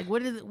 And it's like,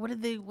 what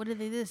did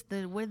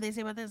they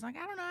say about this? Like,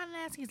 I don't know. I didn't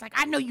ask. He's like,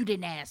 I know you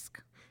didn't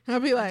ask. I'll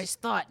be I like,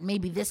 just thought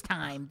maybe this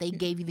time they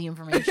gave you the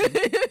information.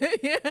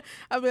 yeah.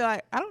 I'll be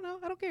like, I don't know.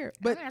 I don't care.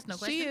 But ask no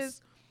she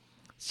questions.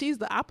 she's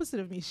the opposite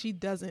of me. She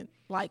doesn't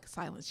like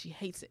silence. She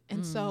hates it.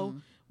 And so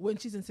when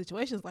she's in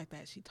situations like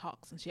that, she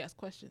talks and she asks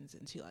questions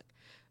and she like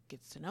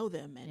gets to know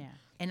them. And Yeah.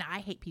 And I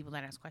hate people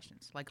that ask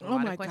questions. Like a oh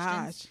lot my of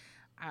questions. gosh.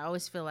 I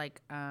always feel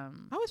like I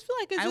always feel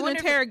like it's I an wonder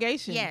if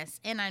interrogation. yes,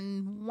 and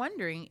I'm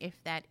wondering if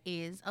that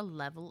is a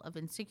level of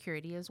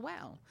insecurity as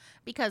well.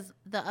 Because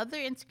the other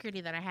insecurity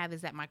that I have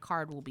is that my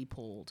card will be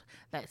pulled.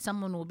 That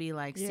someone will be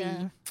like, Yeah.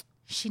 see,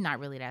 she's not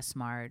really that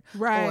smart. Or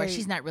Right.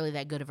 she's not really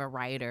that good of a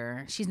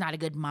writer. She's not a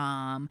good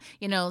mom.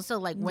 You know, so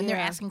like when they're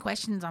Yeah. asking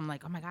questions, I'm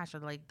like, oh my gosh,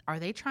 are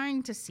they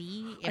trying to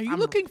see if Are you I'm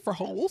looking for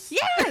holes?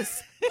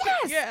 Yes.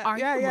 Yes. Yeah, Are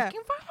yeah, you yeah.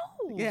 looking for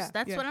holes? Yeah,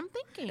 That's yeah. what I'm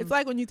thinking. It's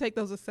like when you take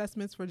those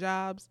assessments for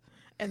jobs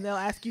and they'll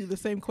ask you the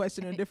same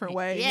question in a different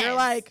way. And Yes. you're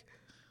like,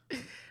 I'm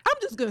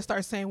just going to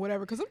start saying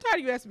whatever because I'm tired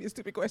of you asking me a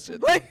stupid question.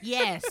 Like,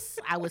 yes,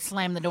 I would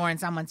slam the door in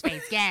someone's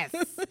face. Yes.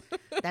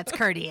 That's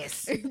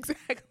courteous.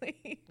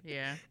 exactly.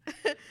 Yeah.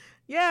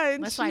 Yeah.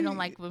 And That's why I don't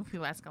like when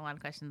people ask a lot of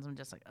questions. I'm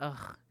just like,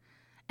 ugh.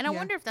 And I Yeah.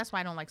 wonder if that's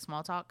why I don't like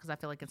small talk because I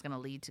feel like it's going to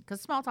lead to,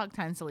 because small talk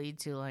tends to lead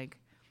to like,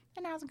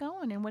 and how's it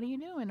going? And what are you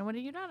doing? And what are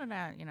you doing?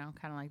 You know,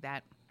 kind of like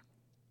that.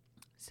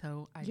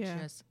 So I Yeah.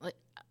 just, like,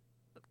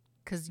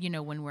 because, you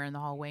know, when we're in the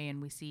hallway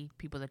and we see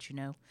people that you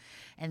know,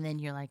 and then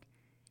you're like,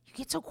 you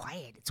get so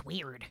quiet. It's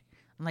weird.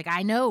 I'm like,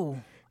 I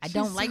know. I She's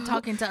don't like so-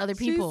 talking to other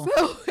she's people.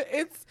 so-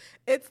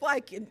 it's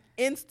like an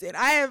instant.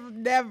 I have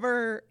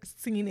never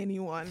seen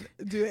anyone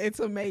do it. It's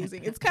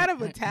amazing. It's kind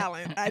of a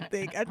talent, I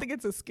think. I think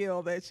it's a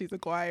skill that she's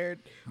acquired,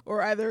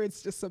 or either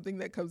it's just something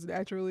that comes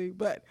naturally.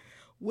 But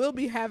we'll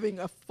be having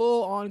a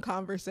full-on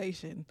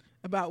conversation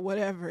about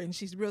whatever, and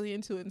she's really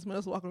into it. And someone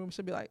else will walk in the room,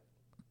 she'll be like,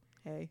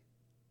 "Hey,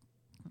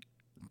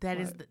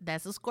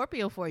 That's a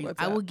Scorpio for you.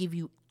 What's I will up? give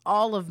you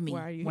all of me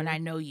Why are you when here? I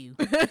know you.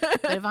 But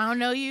if I don't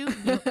know you,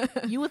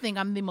 you would think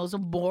I'm the most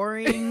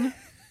boring,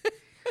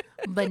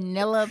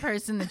 vanilla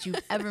person that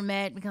you've ever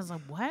met. Because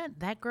like, what?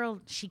 That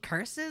girl, she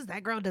curses.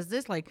 That girl does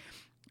this. Like,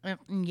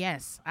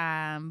 yes.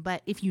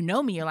 But if you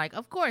know me, you're like,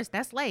 of course,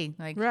 that's Lay.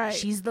 Like, Right.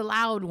 she's the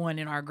loud one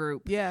in our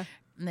group. yeah."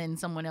 And then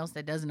someone else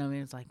that doesn't know me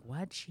is like,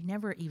 what? She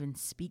never even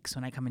speaks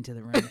when I come into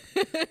the room.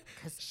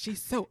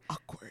 She's so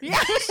awkward. Yeah,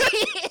 she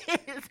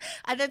is.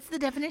 That's the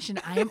definition.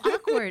 I am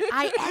awkward.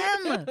 I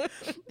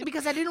am.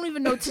 Because I didn't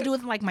even know what to do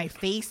with like my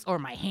face or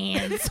my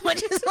hands. So I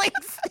just like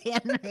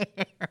stand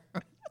there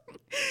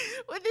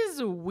with this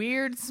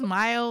weird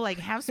smile, like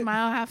half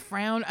smile, half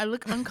frown. I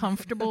look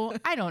uncomfortable.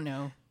 I don't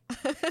know.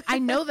 I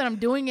know that I'm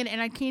doing it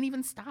and I can't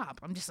even stop.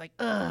 I'm just like,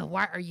 ugh,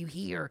 why are you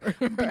here? I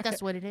think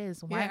that's what it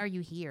is. Why Yeah. are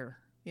you here?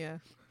 Yeah.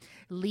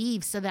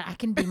 Leave so that I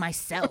can be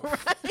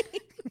myself.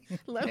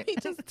 Let me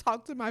just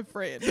talk to my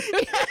friend.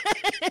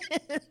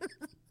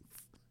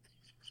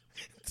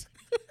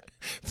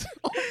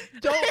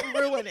 Don't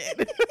ruin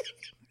it.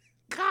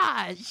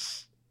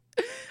 Gosh,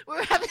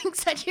 we're having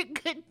such a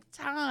good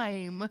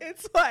time.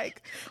 It's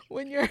like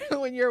when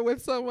you're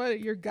with someone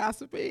and you're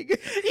gossiping,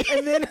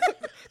 and then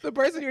the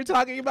person you're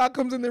talking about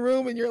comes in the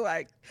room, and you're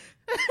like,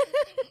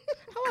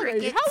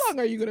 Crickets. how long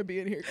are you going to be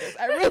in here? Because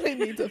I really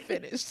need to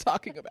finish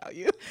talking about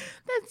you.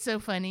 That's so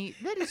funny.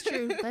 That is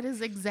true. That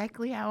is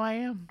exactly how I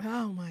am.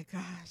 Oh my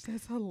gosh,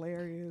 that's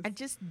hilarious. I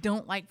just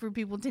don't like for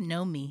people to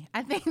know me.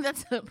 I think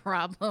that's a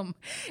problem.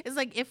 It's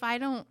like if I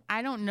don't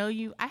know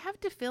you, I have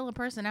to feel a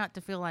person out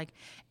to feel like,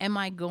 am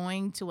I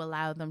going to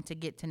allow them to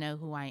get to know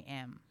who I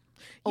am?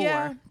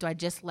 Yeah. Or do I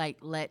just like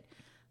let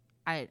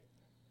I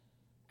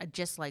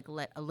just like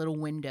let a little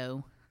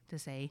window to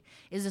say,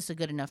 is this a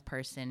good enough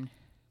person?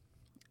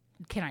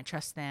 Can I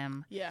trust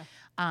them? Yeah.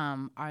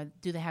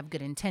 Do they have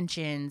good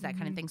intentions, that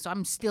kind of thing. So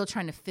I'm still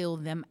trying to fill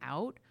them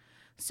out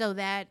so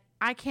that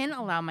I can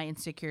allow my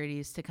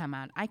insecurities to come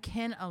out. I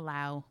can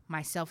allow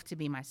myself to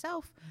be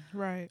myself.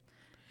 Right.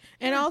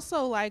 And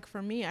also, like,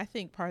 for me, I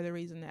think part of the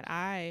reason that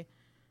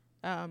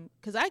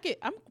because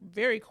I'm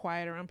very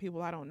quiet around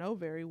people I don't know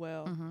very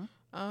well.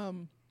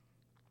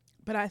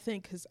 But I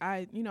think because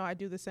I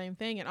do the same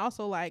thing. And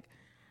also, like,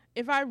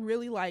 if I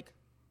really, like,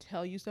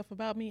 tell you stuff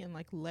about me and,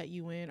 like, let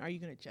you in, are you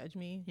going to judge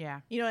me? Yeah.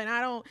 You know, and I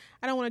don't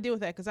want to deal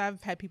with that because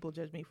I've had people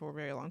judge me for a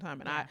very long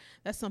time. And Yeah.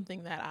 that's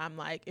something that I'm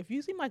like, if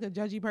you seem like a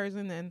judgy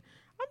person, then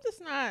I'm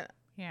just not.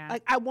 Yeah.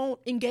 Like, I won't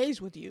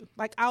engage with you.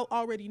 Like, I'll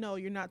already know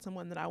you're not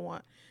someone that I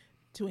want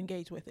to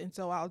engage with. And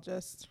so I'll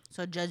just,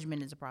 So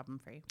judgment is a problem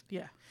for you.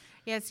 yeah.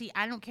 Yeah, see,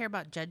 I don't care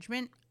about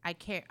judgment.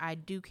 I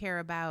do care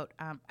about,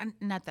 and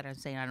not that I'm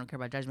saying I don't care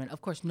about judgment.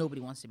 Of course,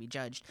 nobody wants to be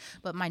judged.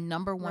 But my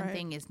number one Right.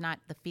 thing is not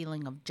the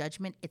feeling of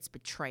judgment, it's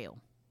betrayal.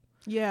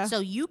 Yeah. So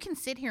you can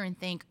sit here and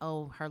think,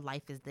 oh, her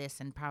life is this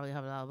and probably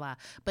blah, blah, blah.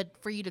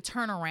 But for you to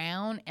turn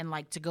around and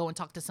like to go and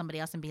talk to somebody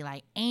else and be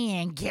like,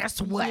 and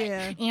guess what?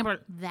 Yeah. Amber,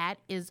 that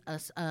is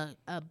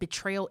a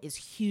betrayal is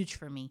huge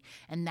for me.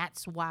 And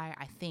that's why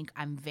I think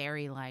I'm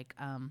very like,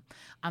 I'm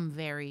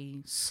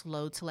very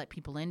slow to let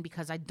people in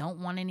because I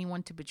don't want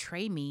anyone to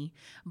betray me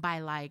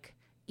by like,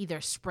 either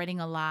spreading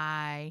a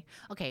lie.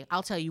 Okay,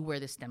 I'll tell you where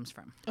this stems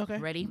from. Okay.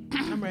 Ready?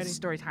 I'm ready. This is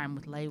story time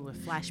with Lay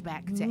with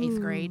flashback to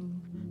 8th grade.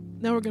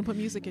 Now we're gonna put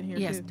music in here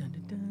Yes. too. Dun,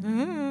 dun,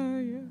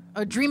 dun.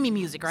 Yeah. Dreamy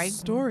music, right?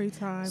 Story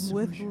time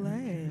with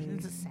Lay.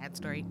 It's a sad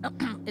story.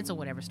 It's a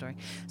whatever story.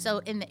 So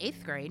in the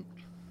 8th grade,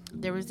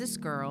 there was this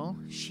girl.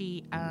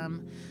 She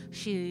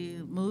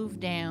moved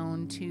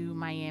down to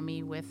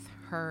Miami with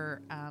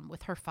her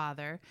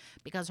father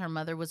because her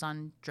mother was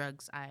on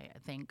drugs, I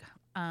think.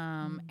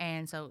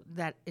 And so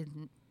that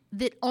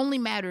only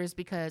matters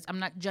because I'm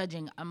not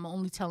judging. I'm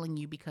only telling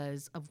you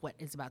because of what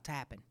is about to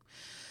happen.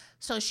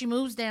 So she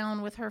moves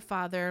down with her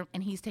father,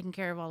 and he's taking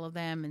care of all of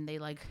them, and they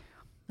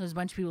there's a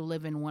bunch of people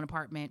live in one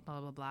apartment, blah,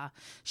 blah, blah.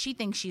 She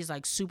thinks she's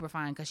like super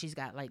fine because she's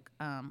got like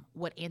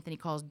what Anthony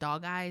calls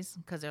dog eyes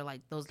because they're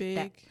like those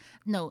Big.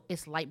 No,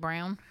 it's light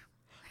brown.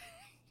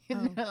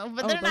 Oh. But they're not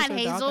those are dog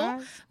hazel.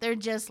 eyes? They're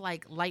just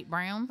like light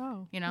brown.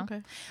 Oh, you know.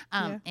 okay.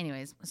 Yeah.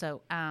 Anyways,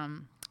 so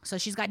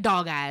she's got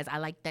dog eyes. I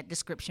like that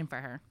description for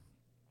her.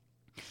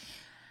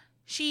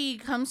 She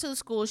comes to the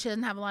school. She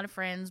doesn't have a lot of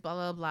friends.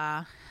 Blah blah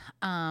blah.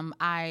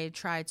 I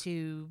try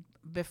to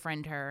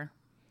befriend her.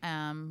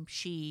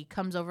 She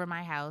comes over to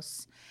my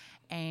house,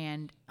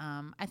 and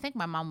I think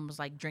my mom was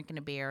like drinking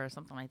a beer or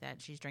something like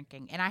that. She's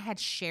drinking, and I had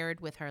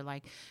shared with her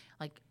like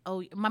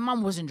oh, my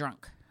mom wasn't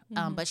drunk,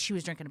 but she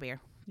was drinking a beer.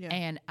 Yeah.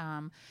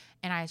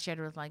 And I shared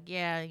with like,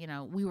 yeah, you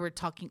know, we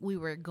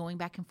were going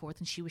back and forth,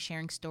 and she was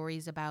sharing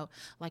stories about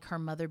like her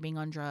mother being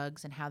on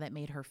drugs and how that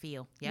made her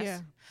feel. Yes. Yeah.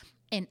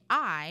 And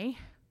I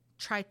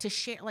tried to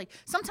share, like,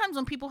 sometimes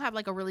when people have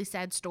like a really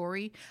sad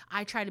story,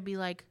 I try to be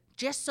like,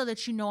 just so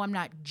that you know I'm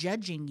not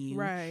judging you.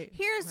 Right.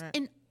 Here's Right.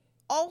 an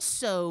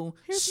also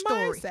Here's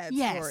story. my sad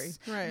Yes. story.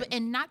 Right. But,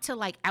 and not to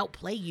like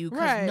outplay you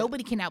because Right.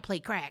 nobody can outplay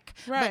crack.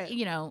 Right. But,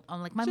 you know,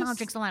 I'm like, my mom Just-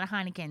 drinks a lot of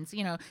Heinekens,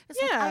 you know. It's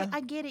Yeah. like,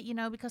 I get it, you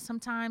know, because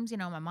sometimes, you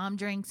know, my mom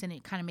drinks and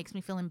it kind of makes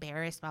me feel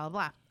embarrassed, blah, blah,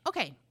 blah.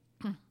 Okay.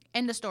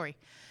 End of story.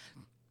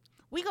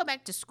 We go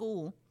back to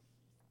school,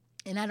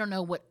 and I don't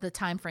know what the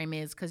time frame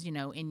is because, you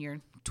know, in your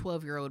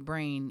 12-year-old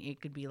brain, it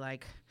could be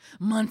like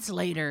months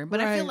later. But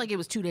I feel Right. like it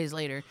was 2 days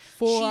later.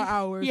 4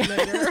 hours Yeah.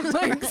 later, like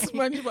Right.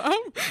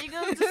 SpongeBob. She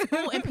goes to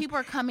school, and people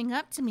are coming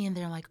up to me, and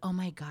they're like, "Oh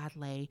my God,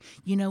 Lay,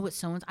 you know what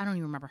I don't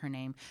even remember her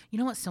name. You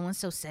know what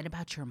so-and-so said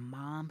about your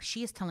mom?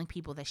 She is telling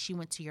people that she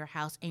went to your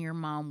house, and your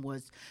mom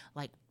was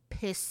like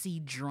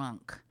pissy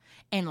drunk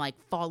and like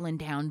falling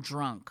down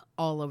drunk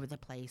all over the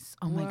place.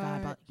 Oh my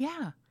God, What?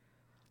 yeah."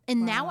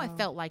 And now I Wow.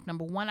 felt like,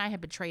 number one, I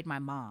had betrayed my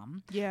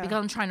mom. Yeah. Because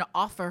I'm trying to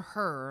offer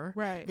her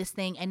Right. this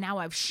thing, and now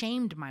I've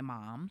shamed my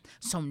mom.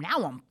 So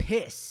now I'm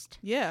pissed.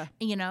 Yeah.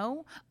 You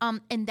know?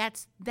 And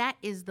that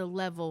is the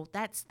level.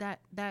 That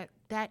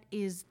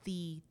is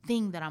the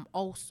thing that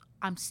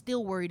I'm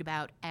still worried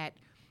about at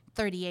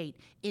 38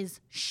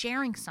 is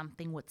sharing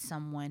something with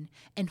someone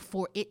and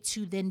for it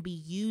to then be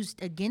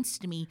used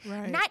against me,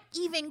 Right. not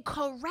even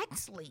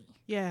correctly.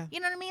 Yeah. You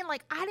know what I mean?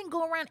 Like, I didn't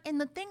go around, and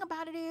the thing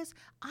about it is,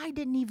 I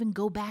didn't even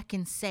go back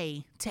and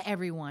say to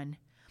everyone,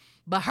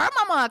 but her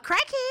mama a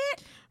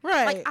crackhead.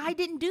 Right. Like, I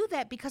didn't do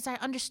that because I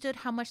understood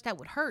how much that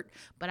would hurt.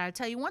 But I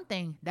tell you one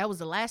thing, that was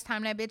the last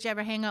time that bitch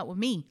ever hang out with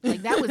me.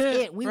 Like, that was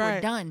it. We were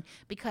Right. done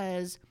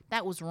because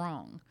that was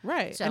wrong.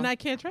 Right. So- And I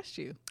can't trust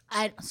you.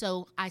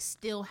 So I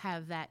still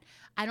have that.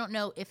 I don't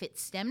know if it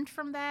stemmed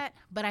from that,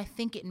 but I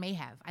think it may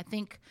have. I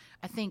think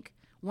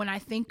when I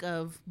think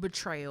of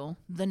betrayal,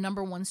 the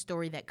number one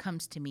story that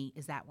comes to me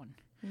is that one.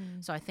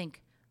 So I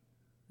think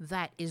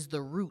that is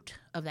the root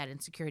of that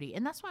insecurity.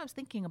 And that's why I was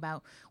thinking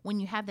about when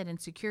you have that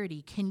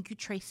insecurity, can you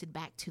trace it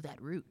back to that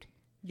root?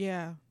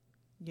 Yeah.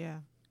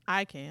 Yeah.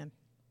 I can.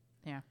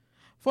 Yeah.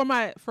 For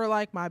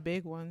like my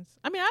big ones.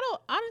 I mean, I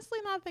don't honestly,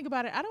 now that I think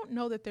about it, I don't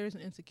know that there's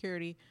an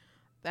insecurity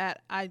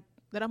that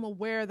I'm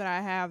aware that I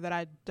have that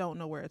I don't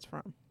know where it's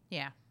from.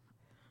 Yeah.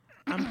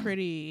 I'm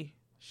pretty,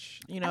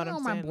 you know I what don't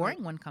I'm know where saying? my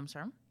boring one comes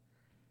from.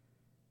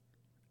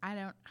 I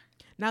don't.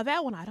 Now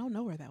that one, I don't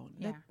know where that one.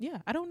 Yeah.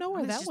 I don't know where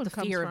It's that just one the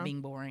comes fear from. of being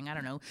boring. I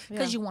don't know.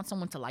 Because Yeah. you want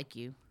someone to like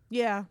you.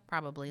 Yeah,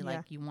 Probably. Yeah.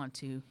 Like you want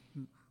to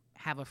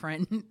have a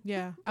friend.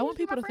 yeah. I Please want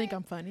be people my to think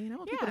friend. I'm funny, and I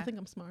want people to Yeah. think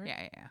I'm smart.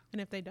 Yeah, yeah.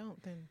 And if they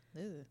don't, then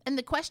ugh. And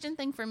the question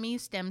thing for me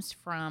stems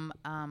from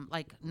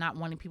like not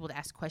wanting people to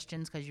ask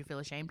questions because you feel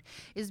ashamed,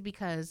 is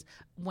because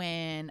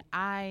when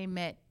I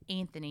met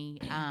Anthony,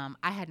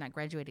 I had not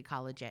graduated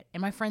college yet,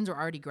 and my friends were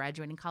already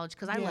graduating college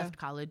because I Yeah. left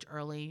college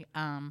early.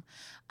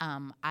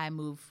 I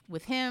moved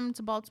with him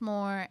to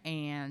Baltimore,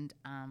 and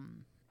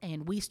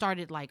we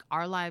started like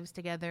our lives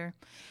together.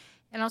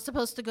 And I was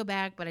supposed to go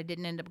back, but I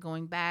didn't end up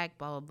going back.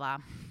 Blah blah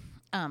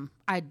blah.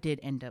 I did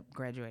end up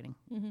graduating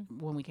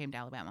when we came to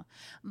Alabama,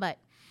 but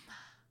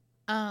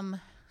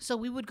so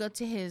we would go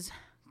to his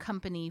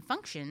company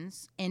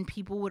functions, and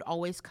people would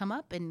always come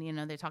up, and you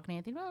know they're talking to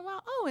Anthony. Blah, blah, blah.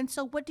 Oh, and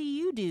so what do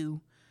you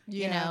do?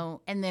 Yeah. You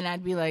know, and then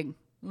I'd be like,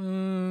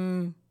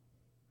 you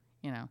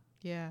know,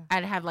 Yeah.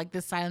 I'd have like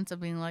this silence of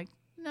being like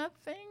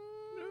nothing.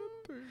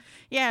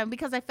 Yeah,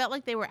 because I felt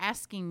like they were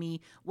asking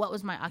me what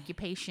was my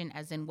occupation,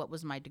 as in what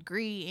was my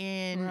degree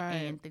in, Right.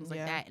 and things like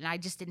Yeah. that. And I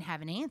just didn't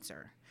have an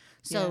answer.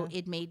 So Yeah.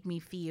 it made me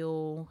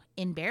feel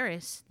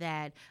embarrassed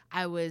that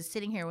I was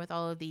sitting here with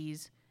all of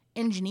these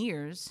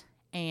engineers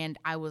and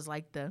I was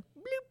like the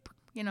bloop,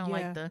 Yeah.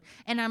 like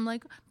and I'm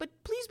like, but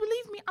please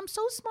believe me, I'm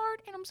so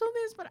smart and I'm so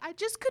this, but I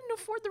just couldn't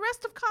afford the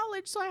rest of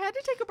college, so I had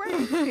to take a break.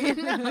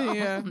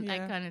 Yeah, That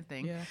yeah. kind of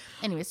thing. Yeah.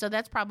 Anyway, so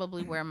that's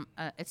probably where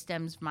it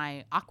stems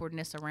my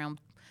awkwardness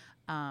around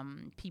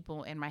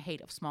people and my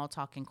hate of small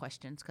talking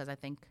questions, because I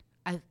think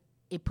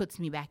it puts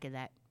me back in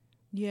that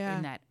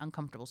Yeah.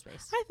 uncomfortable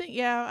space. I think,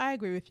 yeah, I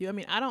agree with you. I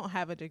mean, I don't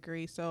have a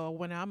degree, so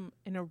when I'm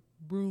in a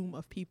room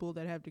of people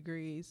that have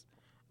degrees,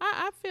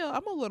 I feel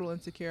I'm a little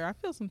insecure. I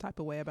feel some type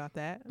of way about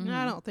that. I mean,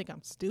 I don't think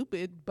I'm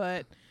stupid,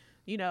 but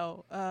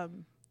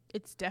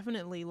it's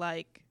definitely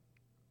like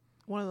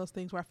one of those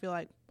things where I feel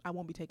like I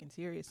won't be taken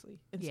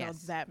seriously, and Yes.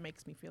 so that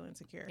makes me feel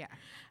insecure.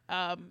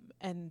 Yeah.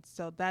 And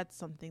so that's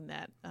something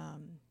that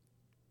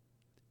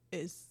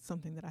is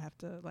something that I have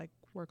to like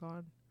work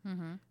on.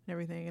 Mm-hmm. And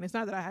everything. And it's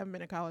not that I haven't been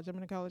to college. I've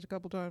been to college a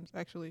couple times,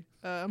 actually.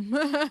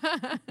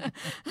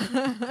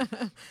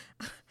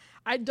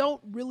 I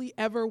don't really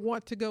ever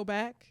want to go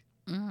back.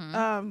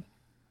 Mm-hmm.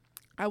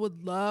 I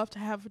would love to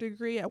have a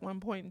degree. At one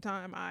point in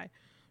time, I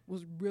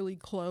was really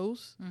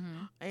close,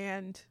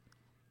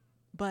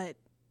 but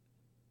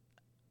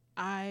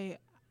I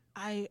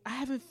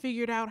haven't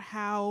figured out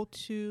how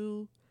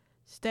to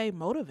stay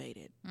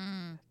motivated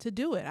to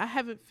do it. I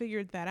haven't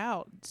figured that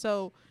out.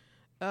 So,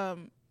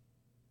 and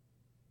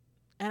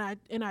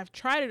I've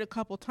tried it a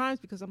couple times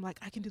because I'm like,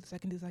 I can do this.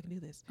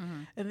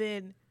 And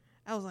then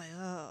I was like, oh,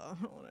 I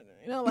don't wanna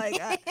do,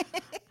 like,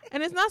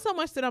 and it's not so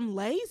much that I'm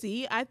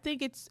lazy. I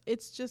think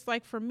it's just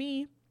like, for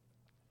me,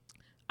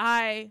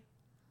 I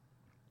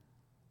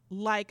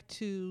like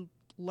to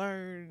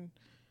learn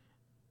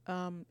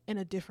in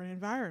a different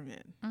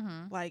environment,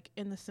 like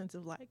in the sense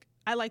of like,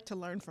 I like to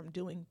learn from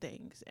doing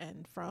things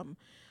and from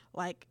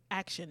like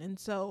action. And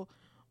so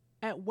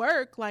at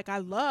work, like, I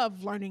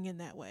love learning in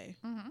that way.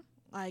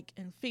 Like,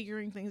 and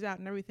figuring things out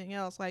and everything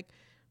else, like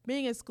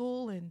being at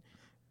school and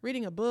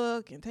reading a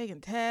book and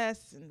taking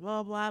tests and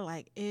blah, blah,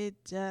 like it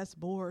just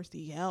bores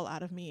the hell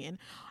out of me. And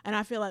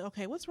I feel like,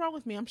 okay, what's wrong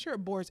with me? I'm sure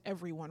it bores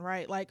everyone,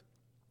 right? Like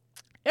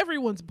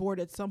everyone's bored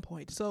at some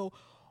point. So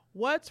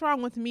what's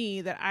wrong with me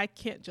that I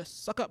can't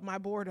just suck up my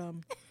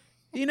boredom,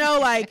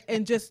 like,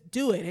 and just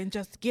do it and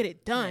just get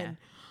it done. Yeah.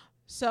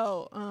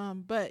 So,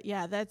 but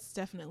yeah, that's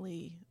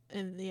definitely,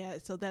 and yeah,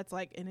 so that's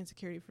like an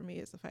insecurity for me,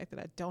 is the fact that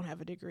I don't have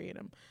a degree, and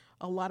I'm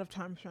a lot of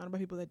times surrounded by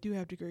people that do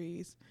have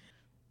degrees.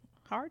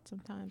 Hard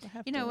sometimes. I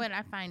have You know what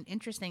I find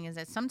interesting is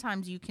that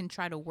sometimes you can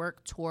try to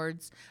work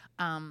towards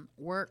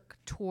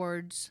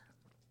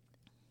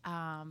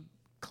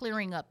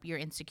clearing up your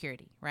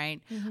insecurity,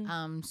 right?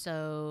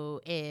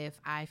 So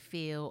if I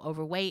feel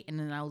overweight and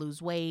then I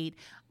lose weight,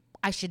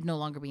 I should no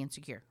longer be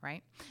insecure,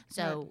 right?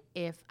 So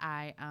if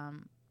I,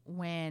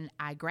 when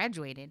I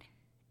graduated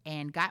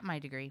and got my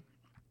degree,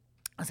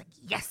 I was like,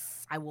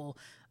 yes, I will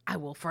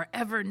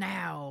forever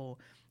now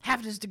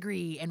have this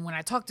degree. And when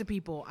I talk to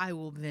people, I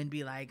will then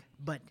be like,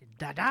 but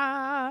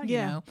you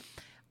know.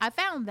 I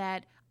found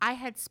that I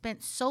had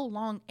spent so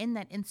long in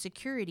that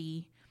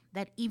insecurity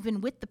that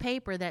even with the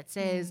paper that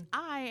says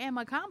I am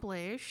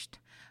accomplished,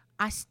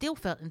 I still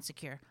felt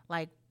insecure.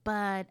 Like,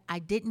 but I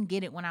didn't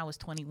get it when I was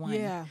 21.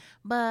 Yeah.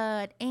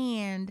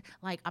 And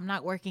like, I'm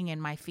not working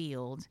in my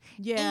field.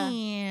 Yeah.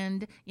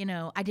 And,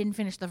 I didn't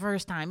finish the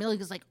first time. It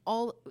was like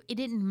it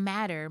didn't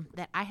matter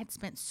that I had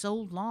spent so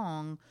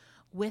long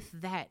with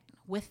that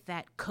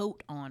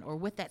coat on, or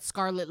with that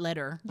scarlet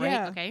letter, right?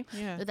 Yeah. Okay.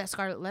 Yeah. With that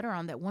scarlet letter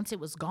on, that once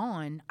it was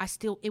gone,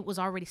 it was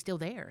already still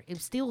there. It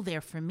was still there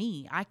for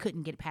me. I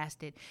couldn't get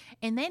past it.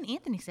 And then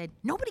Anthony said,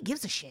 nobody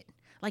gives a shit.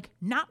 Like,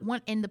 not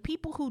one, and the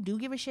people who do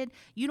give a shit,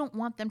 you don't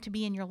want them to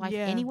be in your life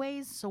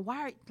anyways. So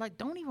why, like,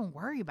 don't even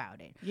worry about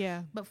it.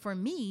 Yeah. But for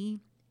me,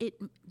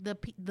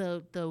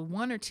 the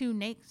one or two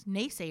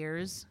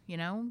naysayers,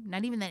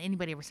 not even that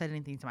anybody ever said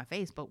anything to my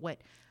face, but what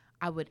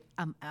I would,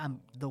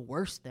 the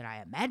worst that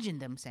I imagined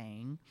them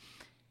saying,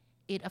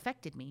 it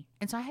affected me.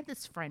 And so I had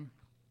this friend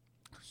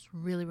who's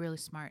really, really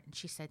smart, and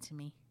she said to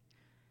me,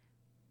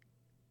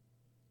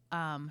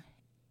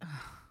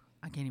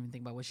 I can't even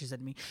think about what she said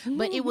to me,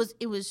 but it was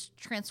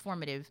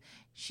transformative.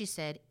 She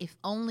said, if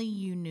only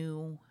you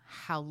knew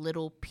how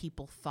little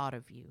people thought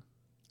of you,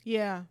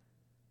 Yeah.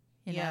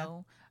 you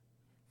know,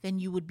 then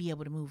you would be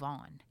able to move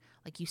on.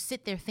 Like, you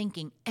sit there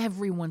thinking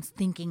everyone's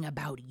thinking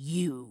about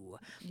you.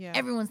 Yeah.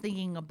 Everyone's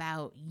thinking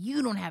about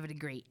you don't have a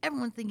degree.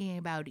 Everyone's thinking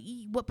about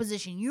what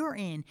position you're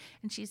in.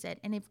 And she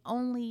said, and if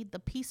only the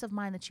peace of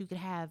mind that you could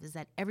have is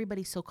that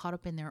everybody's so caught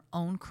up in their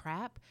own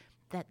crap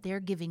that they're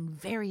giving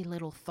very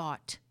little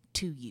thought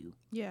to you.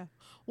 Yeah.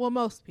 Well,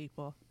 most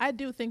people. I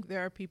do think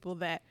there are people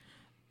that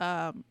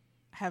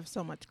have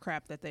so much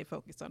crap that they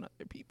focus on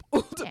other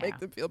people to make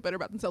them feel better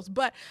about themselves.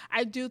 But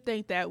I do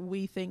think that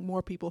we think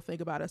more people think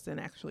about us than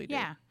actually do.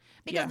 Yeah.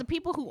 Because the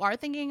people who are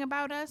thinking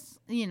about us,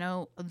 you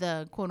know,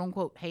 the quote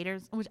unquote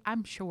haters, which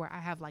I'm sure I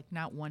have like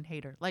not one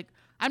hater. Like,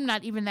 I'm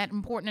not even that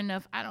important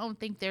enough. I don't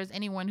think there's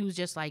anyone who's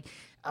just like,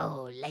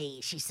 oh,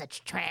 Lay, she's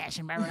such trash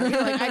and blah, blah, blah.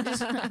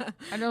 Like,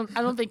 I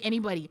don't think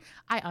anybody.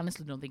 I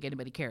honestly don't think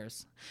anybody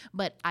cares.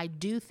 But I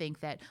do think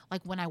that,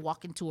 like, when I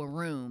walk into a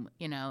room,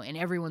 you know, and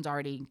everyone's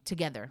already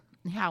together,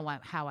 how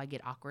I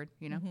get awkward,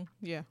 you know.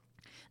 Yeah.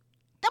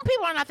 Them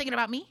people are not thinking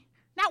about me,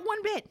 not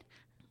one bit.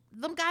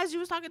 Them guys you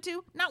was talking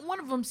to, not one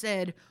of them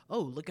said,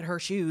 oh, look at her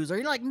shoes. Or,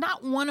 you know, like,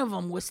 not one of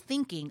them was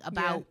thinking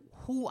about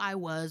who I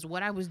was,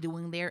 what I was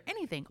doing there,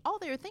 anything. All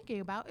they were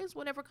thinking about is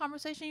whatever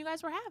conversation you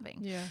guys were having.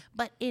 Yeah.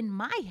 But in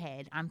my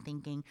head, I'm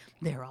thinking,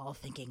 they're all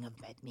thinking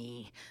about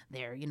me.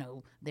 They're, you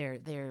know,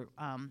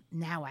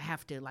 now I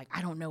have to, like,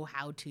 I don't know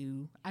how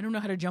to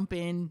jump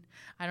in.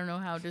 I don't know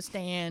how to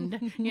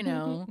stand, you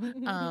know.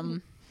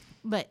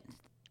 But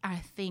I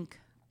think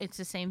it's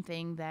the same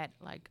thing that,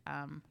 like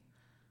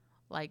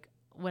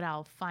what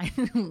I'll find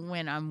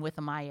when I'm with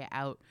Amaya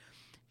out,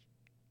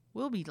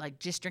 we'll be like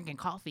just drinking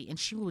coffee and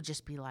she will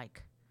just be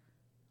like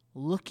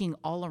looking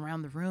all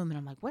around the room. And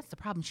I'm like, what's the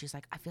problem? She's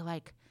like, I feel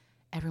like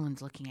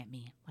everyone's looking at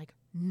me. Like,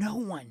 no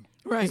one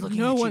is looking at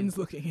you. No one's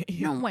looking at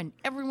you. No one.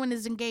 Everyone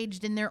is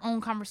engaged in their own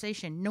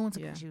conversation. No one's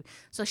looking at you.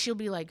 So she'll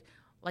be like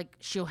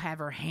she'll have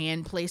her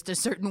hand placed a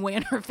certain way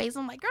on her face.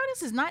 I'm like, girl,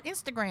 this is not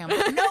Instagram.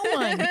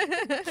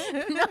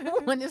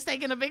 No one is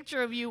taking a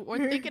picture of you or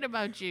thinking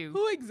about you.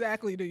 Who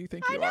exactly do you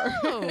think you are?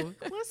 I know.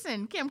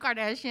 Listen, Kim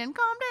Kardashian,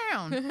 calm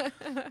down.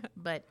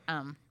 But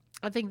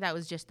I think that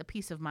was just a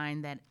peace of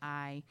mind that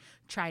I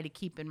try to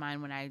keep in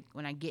mind when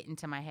I get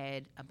into my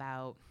head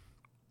about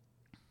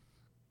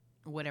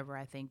whatever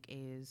I think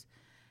is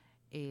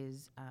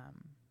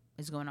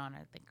going on.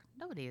 I think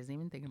nobody is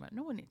even thinking about it.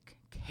 No one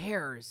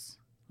cares.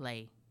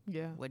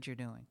 What you're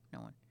doing. No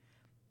one.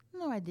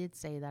 No, I did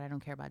say that I don't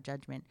care about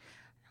judgment.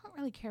 I don't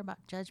really care about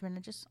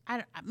judgment.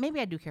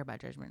 Maybe I do care about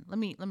judgment. Let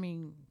me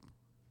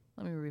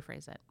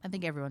rephrase that. I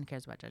think everyone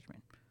cares about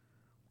judgment.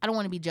 I don't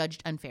want to be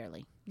judged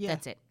unfairly. Yeah.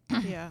 That's it.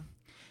 Yeah.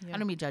 I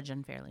don't be judged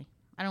unfairly.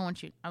 I don't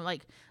want you. I'm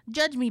like,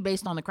 judge me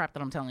based on the crap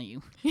that I'm telling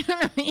you. You know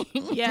what I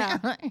mean?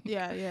 Yeah.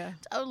 Yeah.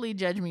 Totally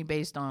judge me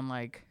based on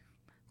like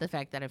the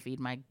fact that I feed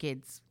my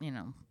kids, you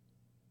know,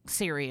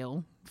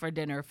 cereal for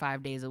dinner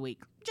 5 days a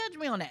week. Judge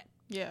me on that.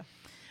 Yeah.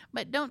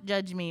 But don't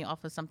judge me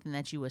off of something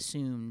that you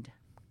assumed.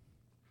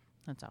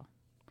 That's all.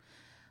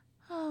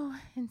 Oh,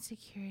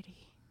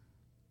 insecurity.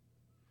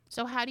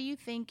 So how do you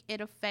think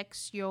it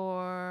affects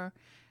your,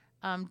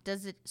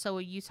 so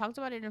you talked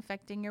about it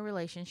affecting your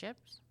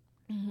relationships.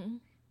 Mm-hmm.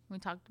 We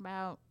talked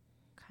about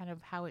kind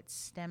of how it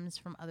stems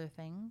from other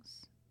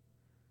things.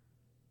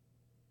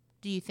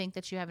 Do you think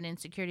that you have an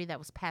insecurity that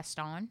was passed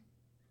on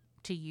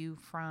to you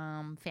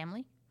from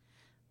family?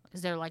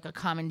 Is there like a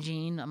common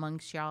gene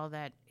amongst y'all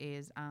that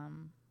is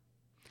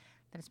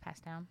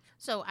passed down?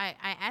 So I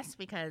asked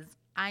because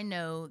I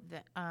know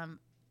that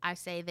I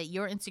say that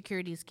your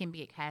insecurities can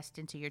be cast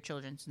into your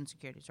children's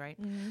insecurities,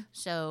 right? Mm-hmm.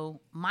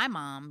 So my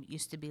mom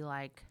used to be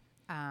like,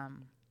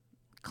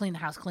 clean the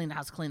house, clean the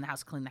house, clean the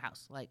house, clean the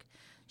house. Like,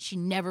 she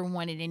never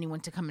wanted anyone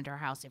to come into her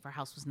house if her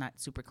house was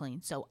not super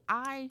clean. So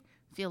I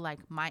feel like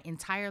my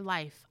entire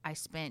life I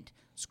spent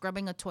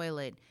scrubbing a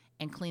toilet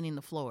and cleaning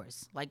the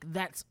floors. Like,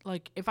 that's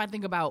like, if I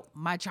think about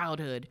my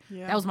childhood,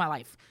 that was my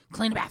life.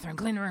 Clean the bathroom,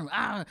 clean the room.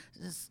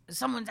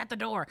 Someone's at the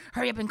door.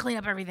 Hurry up and clean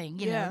up everything.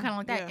 You know, kind of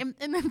like that. Yeah.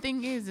 And the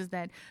thing is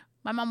that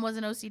my mom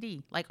wasn't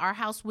OCD. Like, our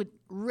house would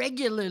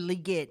regularly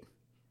get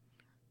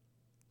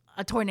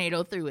a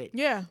tornado through it.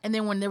 Yeah. And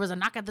then when there was a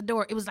knock at the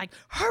door, it was like,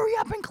 hurry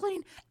up and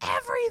clean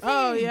everything.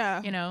 Oh,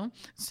 yeah. You know?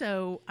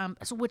 So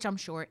which I'm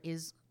sure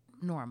is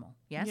normal.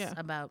 Yes? Yeah.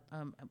 About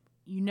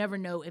you never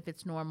know if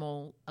it's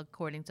normal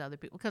according to other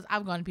people. Because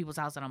I've gone to people's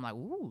house and I'm like,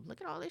 ooh,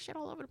 look at all this shit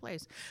all over the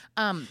place.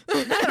 Not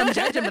that I'm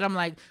judging, but I'm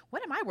like,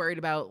 what am I worried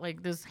about?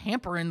 Like, this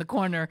hamper in the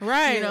corner.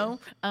 Right. You know?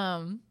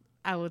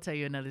 I will tell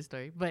you another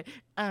story. But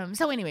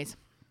so anyways.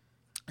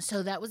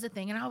 So that was the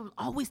thing. And I would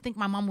always think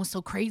my mom was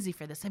so crazy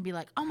for this. I'd be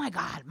like, oh my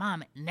God,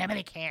 Mom,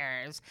 nobody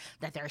cares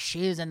that there are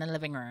shoes in the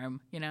living room,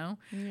 you know?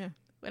 Yeah.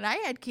 When I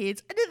had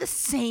kids, I did the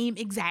same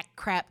exact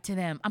crap to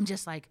them. I'm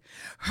just like,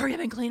 hurry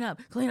up and clean up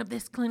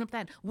this, clean up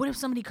that. What if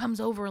somebody comes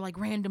over like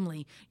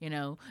randomly, you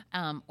know?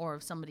 Or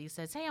if somebody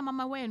says, hey, I'm on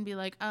my way, and be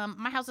like,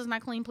 my house is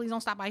not clean. Please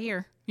don't stop by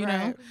here, you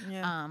know?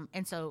 Yeah.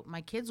 And so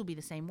my kids will be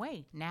the same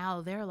way.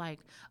 Now they're like,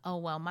 oh,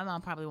 well, my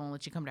mom probably won't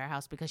let you come to our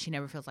house because she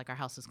never feels like our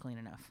house is clean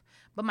enough.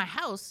 But my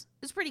house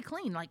is pretty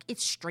clean. Like,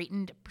 it's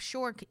straightened.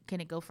 Sure, can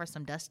it go for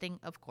some dusting?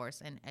 Of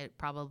course. And it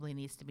probably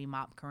needs to be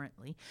mopped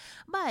currently.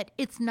 But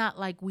it's not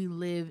like we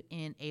live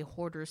in a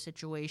hoarder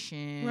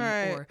situation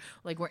or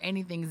like where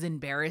anything's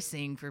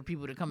embarrassing for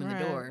people to come in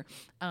the door.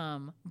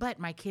 But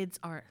my kids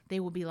they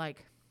will be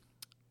like,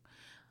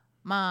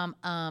 Mom,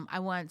 I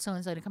want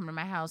so-and-so to come to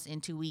my house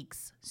in 2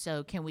 weeks.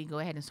 So can we go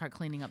ahead and start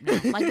cleaning up now?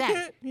 Like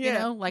that, you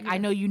know, like I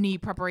know you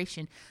need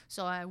preparation.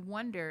 So I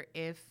wonder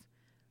if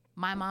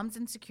my mom's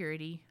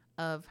insecurity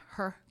of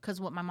her, because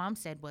what my mom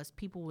said was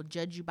people will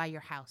judge you by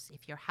your house.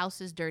 If your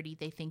house is dirty,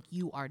 they think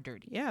you are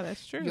dirty. Yeah,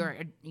 that's true. You're,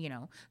 you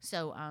know,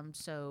 so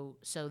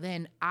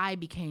then I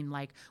became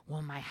like,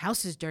 well, my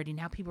house is dirty.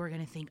 Now people are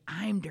going to think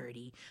I'm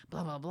dirty,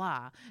 blah, blah,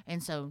 blah.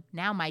 And so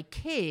now my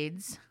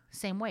kids,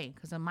 same way,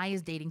 because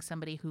Amaya's dating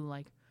somebody who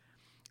like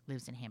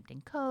lives in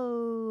Hampton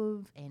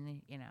Cove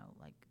and, you know,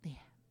 like they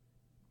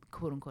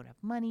quote unquote have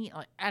money.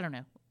 I don't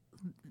know.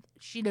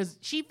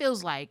 She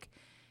feels like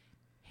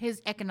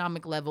his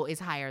economic level is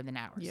higher than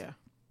ours. Yeah.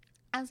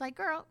 I was like,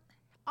 girl,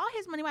 all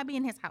his money might be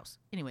in his house.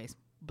 Anyways,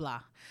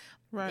 blah.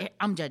 Right.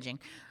 I'm judging.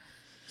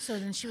 So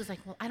then she was like,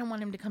 well, I don't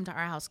want him to come to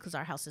our house because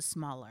our house is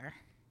smaller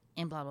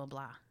and blah, blah,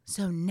 blah.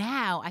 So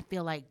now I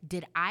feel like,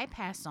 did I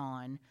pass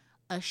on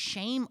a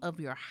shame of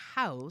your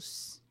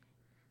house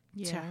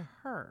to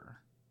her?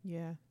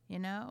 Yeah. You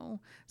know?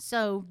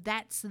 So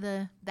that's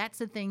the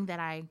thing that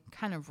I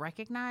kind of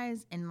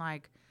recognize, and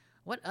like,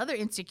 what other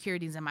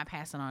insecurities am I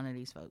passing on to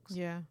these folks?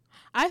 Yeah.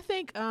 I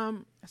think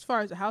as far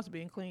as the house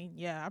being clean,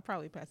 yeah, I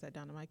probably pass that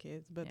down to my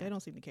kids, but they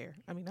don't seem to care.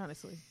 I mean,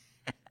 honestly.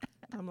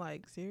 I'm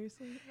like,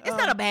 seriously? It's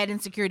not a bad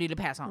insecurity to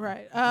pass on.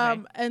 Right.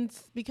 Okay? And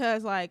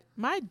because like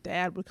my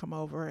dad would come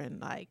over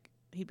and like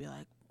he'd be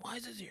like, why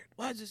is this here?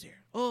 Why is this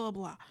here? Oh,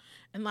 blah.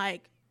 And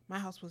like my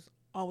house was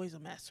always a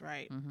mess,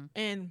 right? Mm-hmm.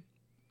 And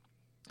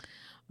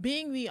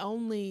being the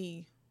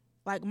only,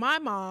 like my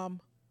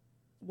mom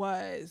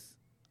was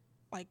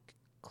like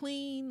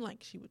clean, like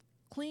she would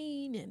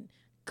clean and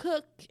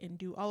cook and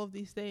do all of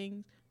these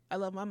things. I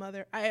love my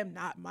mother. I am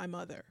not my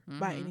mother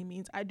by any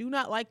means. I do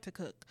not like to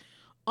cook.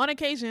 On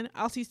occasion,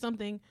 I'll see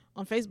something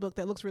on Facebook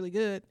that looks really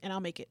good and I'll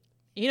make it.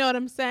 You know what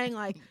I'm saying?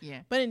 Like,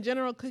 Yeah. But in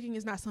general, cooking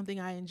is not something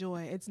I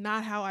enjoy. It's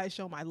not how I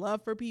show my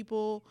love for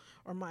people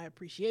or my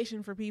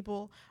appreciation for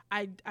people.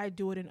 I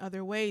do it in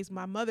other ways.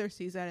 My mother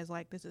sees that as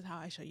like, this is how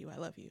I show you I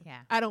love you. Yeah.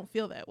 I don't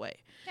feel that way.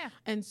 Yeah.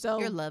 And so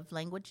Your love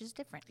language is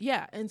different.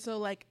 yeah. And so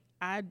like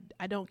I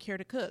don't care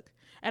to cook.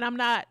 And I'm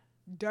not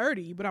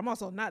dirty, but I'm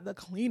also not the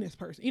cleanest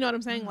person. You know what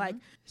I'm saying? Like,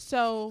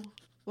 so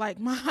like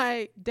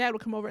my dad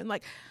would come over and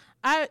like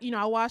I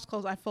wash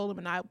clothes, I fold them,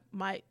 and I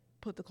might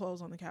put the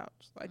clothes on the couch.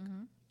 Like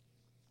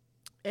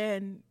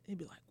and he'd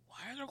be like, why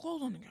are there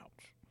clothes on the couch?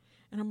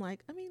 And I'm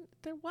like, I mean,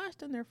 they're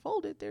washed and they're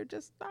folded. They're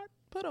just not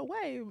put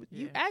away.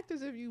 You act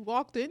as if you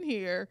walked in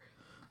here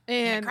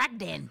and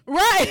cracked in.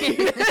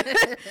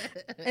 Right.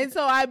 And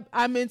so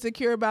I'm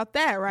insecure about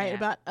that, right? Yeah.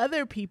 About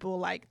other people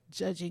like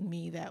judging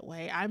me that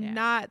way. I'm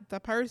not the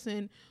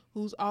person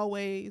who's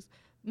always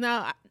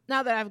now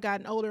that I've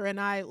gotten older and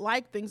I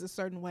like things a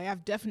certain way,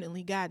 I've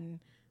definitely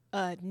gotten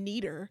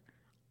neater.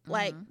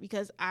 Like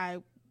because I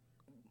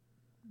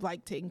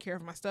like taking care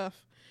of my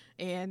stuff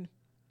and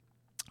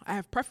I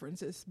have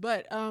preferences.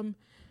 But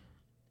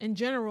in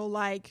general,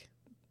 like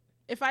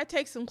if I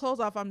take some clothes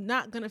off, I'm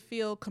not gonna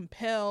feel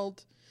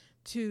compelled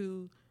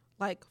to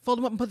like fold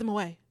them up and put them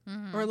away.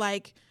 Or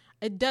like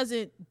it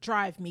doesn't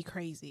drive me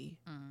crazy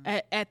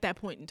at that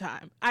point in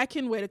time. I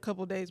can wait a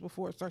couple days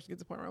before it starts to get to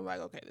the point where I'm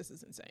like, okay, this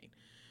is insane.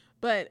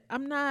 But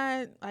I'm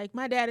not like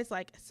my dad is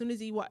like as soon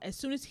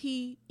as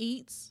he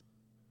eats,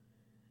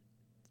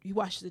 he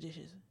washes the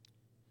dishes.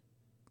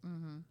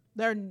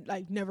 There are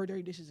like never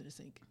dirty dishes in the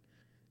sink.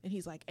 And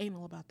he's like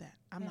anal about that.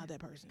 I'm not that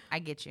person. I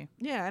get you.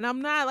 Yeah, and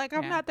I'm not like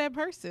I'm Yeah. not that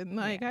person.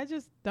 Like I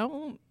just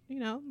don't,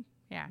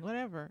 Yeah.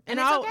 whatever. And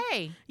I'll- it's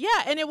okay.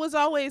 Yeah, and it was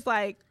always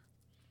like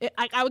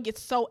I would get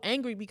so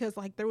angry because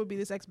like there would be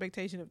this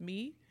expectation of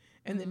me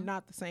and then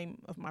not the same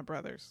of my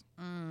brothers.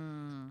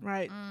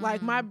 Right?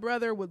 Like my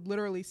brother would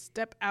literally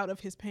step out of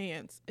his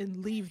pants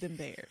and leave them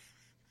there.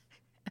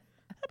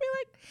 I'd be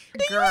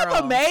like, do you have a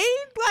Girl.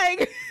 maid?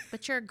 Like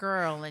But you're a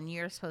girl and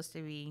you're supposed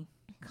to be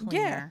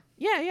cleaner.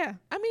 Yeah.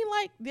 I mean,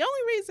 like, the only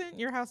reason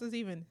your house is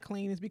even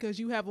clean is because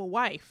you have a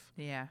wife.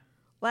 Yeah.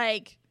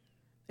 Like,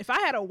 if I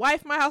had a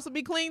wife, my house would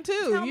be clean too.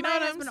 Tell You my know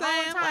what I'm husband all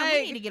the saying? time, we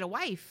Like, need to get a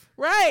wife.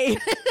 right.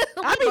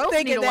 I be both need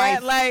thinking a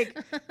that, wife.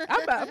 like,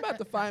 I'm about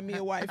to find me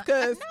a wife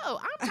because, No,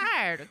 I'm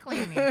tired of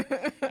cleaning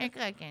and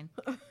cooking.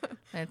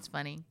 That's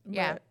funny.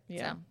 Yeah.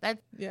 yeah. So that,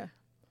 yeah,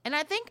 and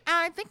I think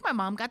my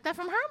mom got that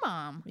from her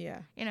mom. yeah,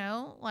 You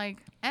know, like,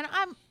 and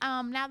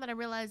I'm now that I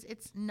realize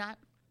it's not.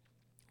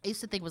 I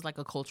used to think it was like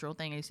a cultural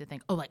thing. I used to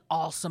think, oh, like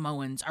all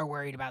Samoans are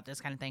worried about this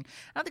kind of thing.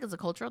 I don't think it's a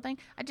cultural thing.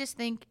 I just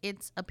think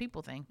it's a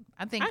people thing.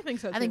 I think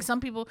so, I think too. some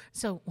people.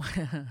 So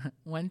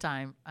one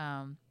time,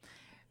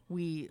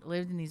 we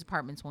lived in these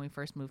apartments when we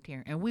first moved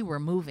here, and we were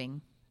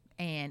moving.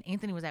 And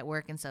Anthony was at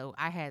work, and so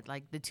I had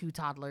like the two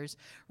toddlers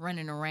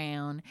running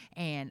around,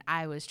 and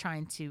I was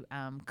trying to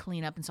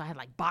clean up, and so I had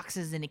like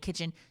boxes in the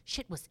kitchen.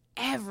 Shit was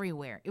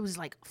everywhere. It was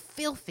like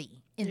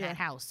filthy in Yeah. that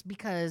house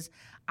because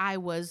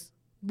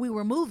we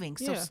were moving,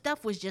 so Yeah.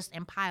 stuff was just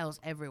in piles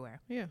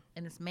everywhere. yeah.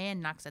 And this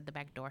man knocks at the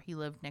back door. He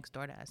lived next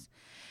door to us.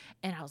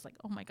 And I was like,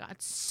 oh my God,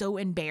 so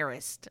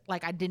embarrassed.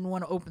 Like I didn't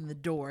want to open the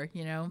door,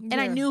 you know? And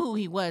I Yeah. knew who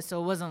he was,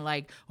 so it wasn't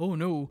like, oh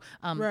no.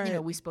 Right. You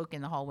know, we spoke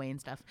in the hallway and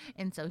stuff.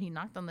 And so he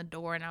knocked on the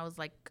door and I was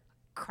like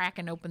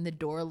cracking open the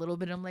door a little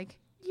bit. I'm like,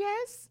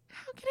 yes,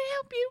 how can I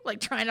help you? Like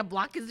trying to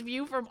block his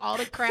view from all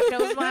the crap that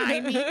was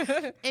behind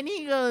me. And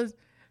he goes,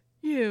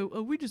 yeah,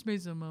 we just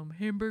made some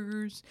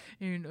hamburgers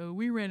and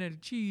we ran out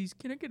of cheese.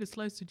 Can I get a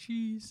slice of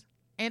cheese?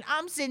 And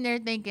I'm sitting there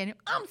thinking,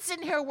 I'm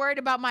sitting here worried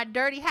about my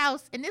dirty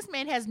house, and this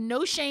man has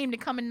no shame to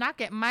come and knock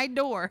at my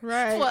door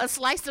for a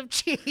slice of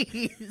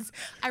cheese.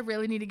 I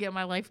really need to get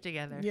my life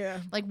together.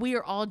 Yeah. Like, we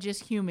are all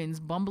just humans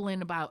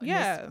bumbling about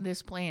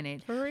this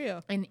planet. For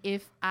real. And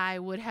if I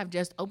would have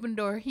just opened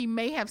the door, he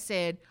may have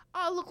said,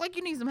 oh, look like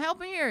you need some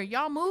help in here.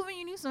 Y'all moving?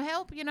 You need some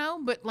help, you know?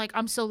 But, like,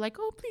 I'm so like,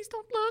 oh, please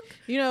don't look.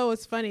 You know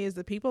what's funny is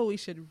the people we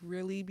should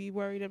really be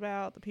worried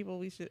about,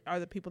 are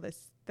the people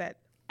that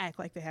act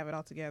like they have it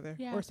all together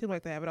or seem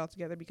like they have it all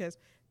together, because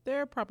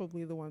they're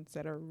probably the ones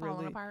that are falling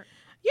really apart.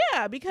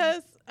 Yeah,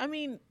 because I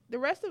mean, the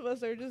rest of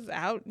us are just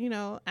out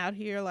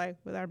here like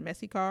with our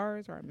messy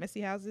cars or our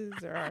messy houses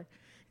or our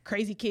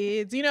crazy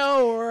kids,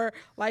 or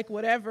like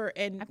whatever.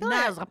 And I feel like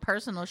that was a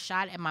personal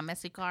shot at my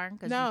messy car.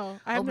 No,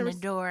 I opened the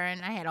door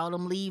and I had all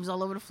them leaves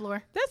all over the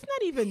floor. That's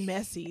not even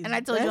messy. And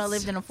I told you I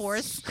lived in a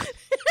forest. Let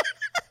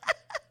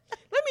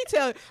me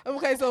tell you.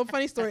 Okay, so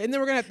funny story, and then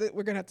we're gonna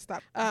have to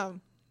stop.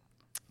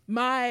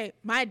 My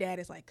dad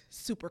is like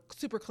super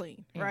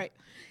clean, right?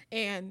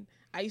 And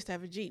I used to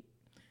have a Jeep,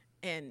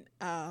 and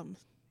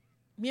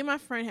me and my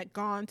friend had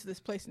gone to this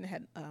place and it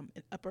had an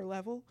upper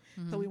level.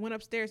 So we went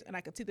upstairs and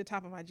I could see the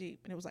top of my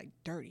Jeep, and it was like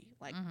dirty,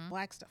 like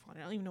black stuff on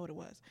it. I don't even know what it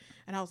was.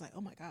 And I was like,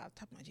 oh my God, the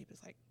top of my Jeep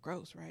is like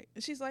gross, right?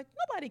 And she's like,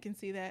 nobody can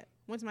see that.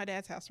 Went to my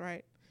dad's house,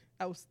 right?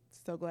 I was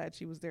so glad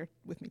she was there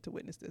with me to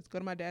witness this. Go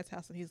to my dad's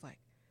house and he's like,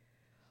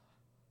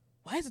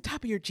 why is the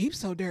top of your Jeep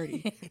so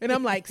dirty? And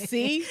I'm like,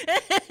 see?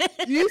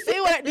 Do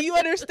you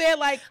understand?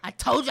 Like, I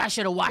told you I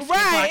should have watched it before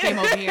I came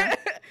over here.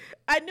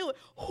 I knew it.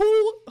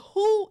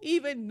 Who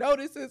even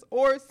notices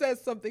or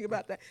says something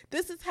about that?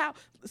 This is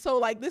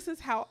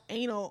how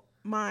anal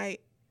my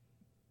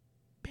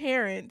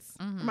parents,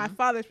 my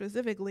father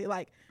specifically,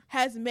 like,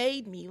 has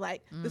made me.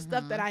 Like, the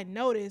stuff that I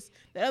notice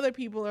that other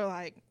people are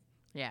like,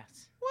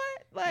 yes.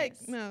 What? Like,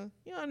 no,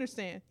 you don't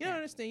understand. You don't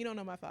understand. You don't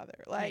know my father.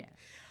 Like,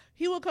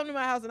 he will come to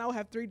my house and I will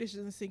have 3 dishes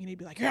in the sink and he'd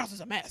be like, your house is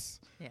a mess.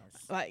 Yes.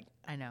 Like,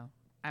 I know.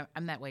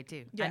 I'm that way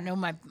too. Yeah.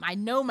 I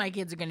know my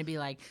kids are going to be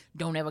like,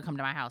 don't ever come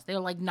to my house. They're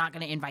like not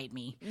going to invite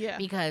me. Yeah.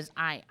 Because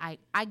I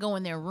go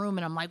in their room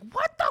and I'm like,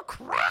 what the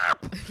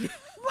crap? How can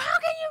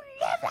you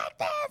live like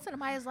this? And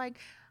Amaya's like,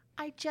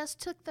 I just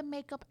took the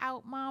makeup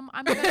out, Mom.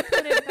 I'm going to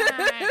put it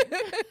back.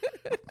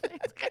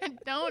 I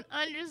don't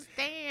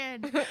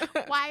understand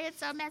why it's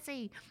so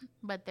messy.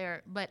 But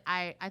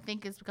I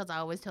think it's because I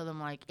always tell them,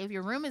 like, if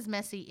your room is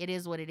messy, it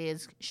is what it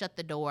is. Shut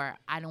the door.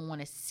 I don't want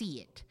to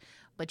see it.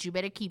 But you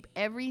better keep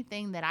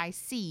everything that I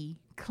see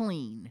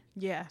clean.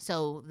 Yeah.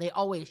 So they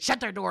always shut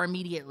their door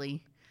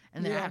immediately.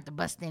 And then I have to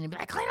bust in and be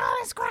like, clean all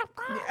this crap.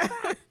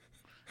 Yeah.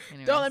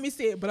 Don't let me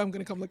see it, but I'm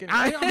going to come look at it.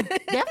 I'm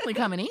definitely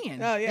coming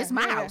in. Oh, yeah. It's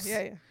my house.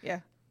 Yeah.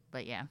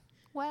 But yeah.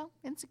 Well,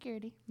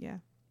 insecurity. Yeah.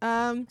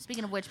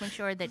 Speaking of which, make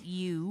sure that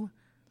you,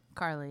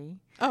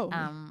 Carly,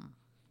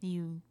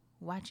 you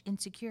watch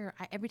Insecure.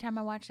 Every time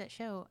I watch that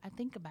show, I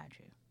think about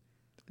you.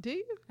 Do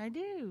you? I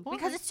do. Why?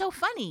 Because it's so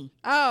funny.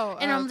 Oh.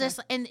 And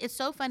and it's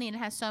so funny, and it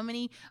has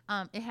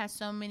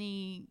so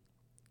many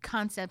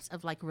concepts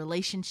of like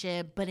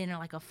relationship, but in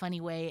like a funny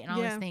way. And I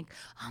always think,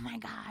 oh my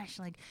gosh,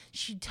 like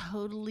she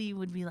totally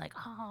would be like,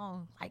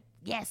 oh, like,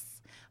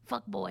 yes,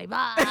 fuck boy,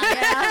 bye.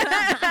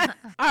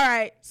 All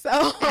right.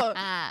 So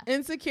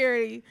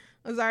insecurity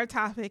was our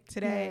topic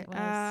today.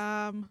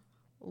 Yeah,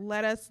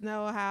 let us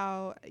know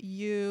how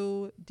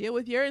you deal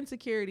with your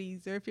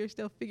insecurities, or if you're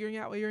still figuring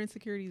out what your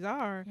insecurities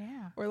are,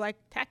 or like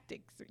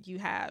tactics you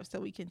have,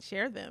 so we can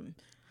share them.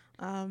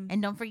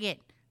 And don't forget,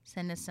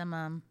 send us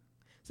some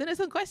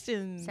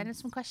questions.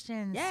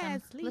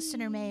 Yes, some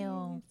listener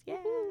mail. Yeah.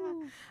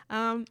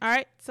 All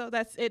right. So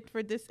that's it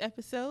for this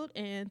episode,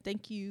 and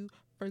thank you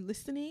for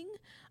listening.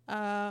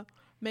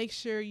 Make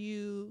sure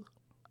you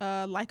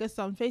like us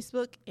on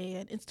Facebook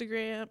and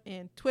Instagram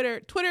and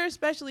Twitter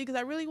especially, because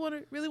I really want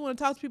to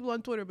talk to people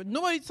on Twitter, but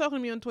nobody's talking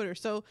to me on Twitter,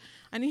 so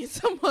I need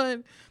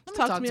someone to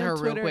talk to me on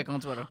Twitter. Real quick on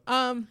Twitter.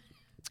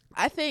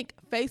 I think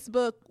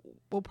Facebook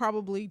will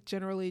probably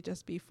generally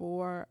just be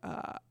for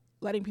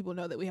letting people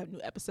know that we have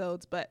new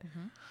episodes, but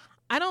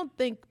I don't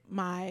think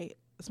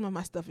some of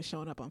my stuff is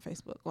showing up on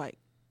Facebook. Like,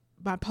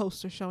 my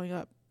posts are showing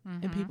up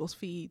in people's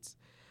feeds,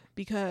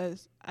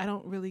 because I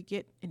don't really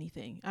get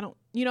anything.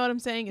 You know what I'm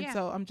saying? And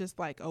so I'm just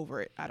like over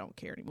it. I don't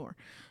care anymore.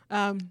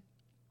 I'm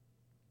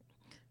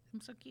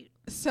so cute.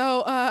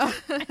 So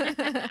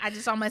I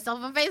just saw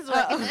myself on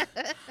Facebook.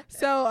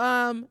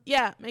 So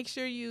make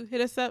sure you hit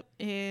us up,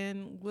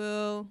 and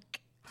we'll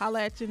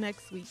holla at you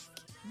next week.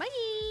 Bye.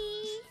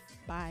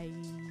 Bye.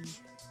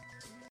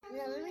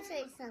 Now, let me tell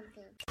you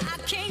something. I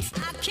can't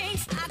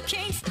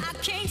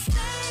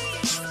stay.